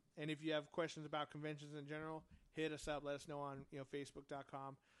 And if you have questions about conventions in general, hit us up. Let us know on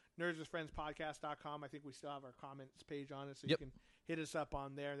Facebook.com, NerdsWithFriendsPodcast.com. I think we still have our comments page on it, so Yep. you can hit us up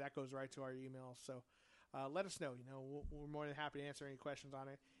on there. That goes right to our email. So let us know. We're more than happy to answer any questions on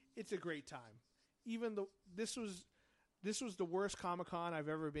it. It's a great time. Even though this was the worst Comic-Con I've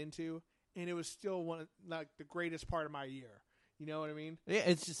ever been to, and it was still one of, like the greatest part of my year. You know what I mean? Yeah,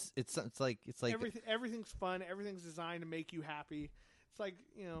 it's just it's like Everything's fun. Everything's designed to make you happy. It's like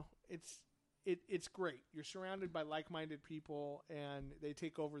it's great. You're surrounded by like-minded people, and they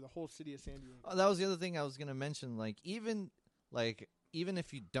take over the whole city of San Diego. Oh, that was the other thing I was gonna mention. Like even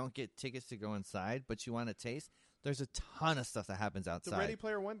if you don't get tickets to go inside, but you want to taste, there's a ton of stuff that happens The outside. Ready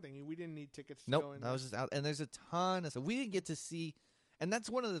Player One thing, we didn't need tickets to Nope, go in. that was just out. And there's a ton of stuff we didn't get to see, and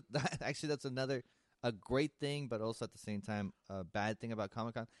that's one of the actually that's another a great thing, but also at the same time a bad thing about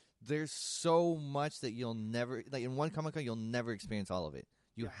Comic-Con. There's so much that you'll never like in one Comic-Con you'll never experience all of it.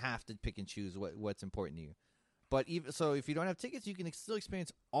 You have to pick and choose what's important to you. But even so, if you don't have tickets, you can still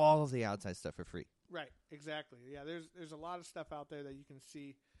experience all of the outside stuff for free. Right, exactly. Yeah, there's a lot of stuff out there that you can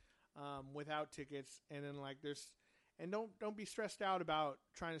see without tickets, and then don't be stressed out about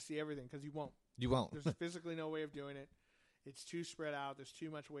trying to see everything because you won't. You won't. There's physically no way of doing it. It's too spread out. There's too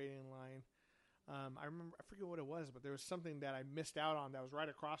much waiting in line. I forget what it was, but there was something that I missed out on that was right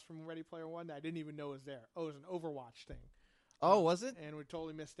across from Ready Player One that I didn't even know was there. Oh, it was an Overwatch thing. Oh, was it? And we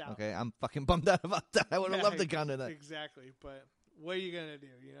totally missed out. Okay, I'm fucking bummed out about that. I would have loved to gone to that. Exactly, but what are you gonna do?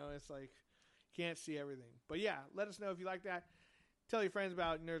 It's like you can't see everything. But yeah, let us know if you like that. Tell your friends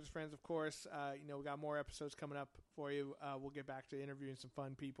about Nerds with Friends, of course. We got more episodes coming up for you. We'll get back to interviewing some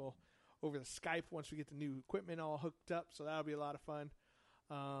fun people over the Skype once we get the new equipment all hooked up. So that'll be a lot of fun.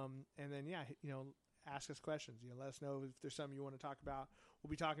 And then ask us questions. Let us know if there's something you want to talk about. We'll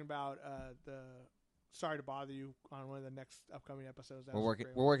be talking about the Sorry to Bother You on one of the next upcoming episodes. We're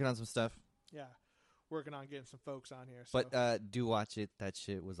working on some stuff. Yeah, working on getting some folks on here. So But do watch it. That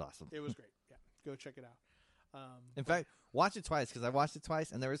shit was awesome. it was great. Yeah, go check it out. In fact, watch it twice because I watched it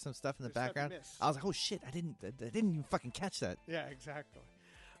twice and there was some stuff in the There's stuff you background. missed. I was like, oh shit, I didn't even fucking catch that. Yeah, exactly.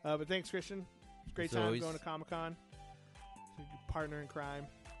 But thanks, Christian. It's a great As time always. going to Comic-Con. Partner in crime.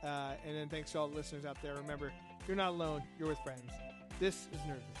 And then thanks to all the listeners out there. Remember, you're not alone. You're with friends. This is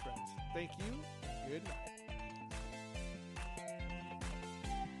Nerds with Friends. Thank you. Good night.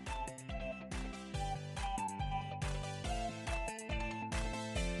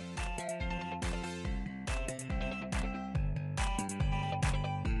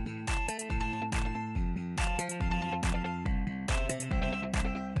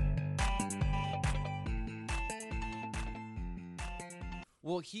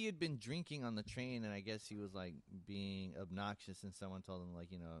 Well, he had been drinking on the train, and I guess he was like being obnoxious, and someone told him like,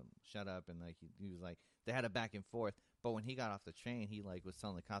 shut up, and like he was like, they had a back and forth. But when he got off the train, he like was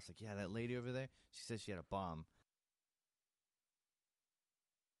telling the cops like, yeah, that lady over there, she said she had a bomb.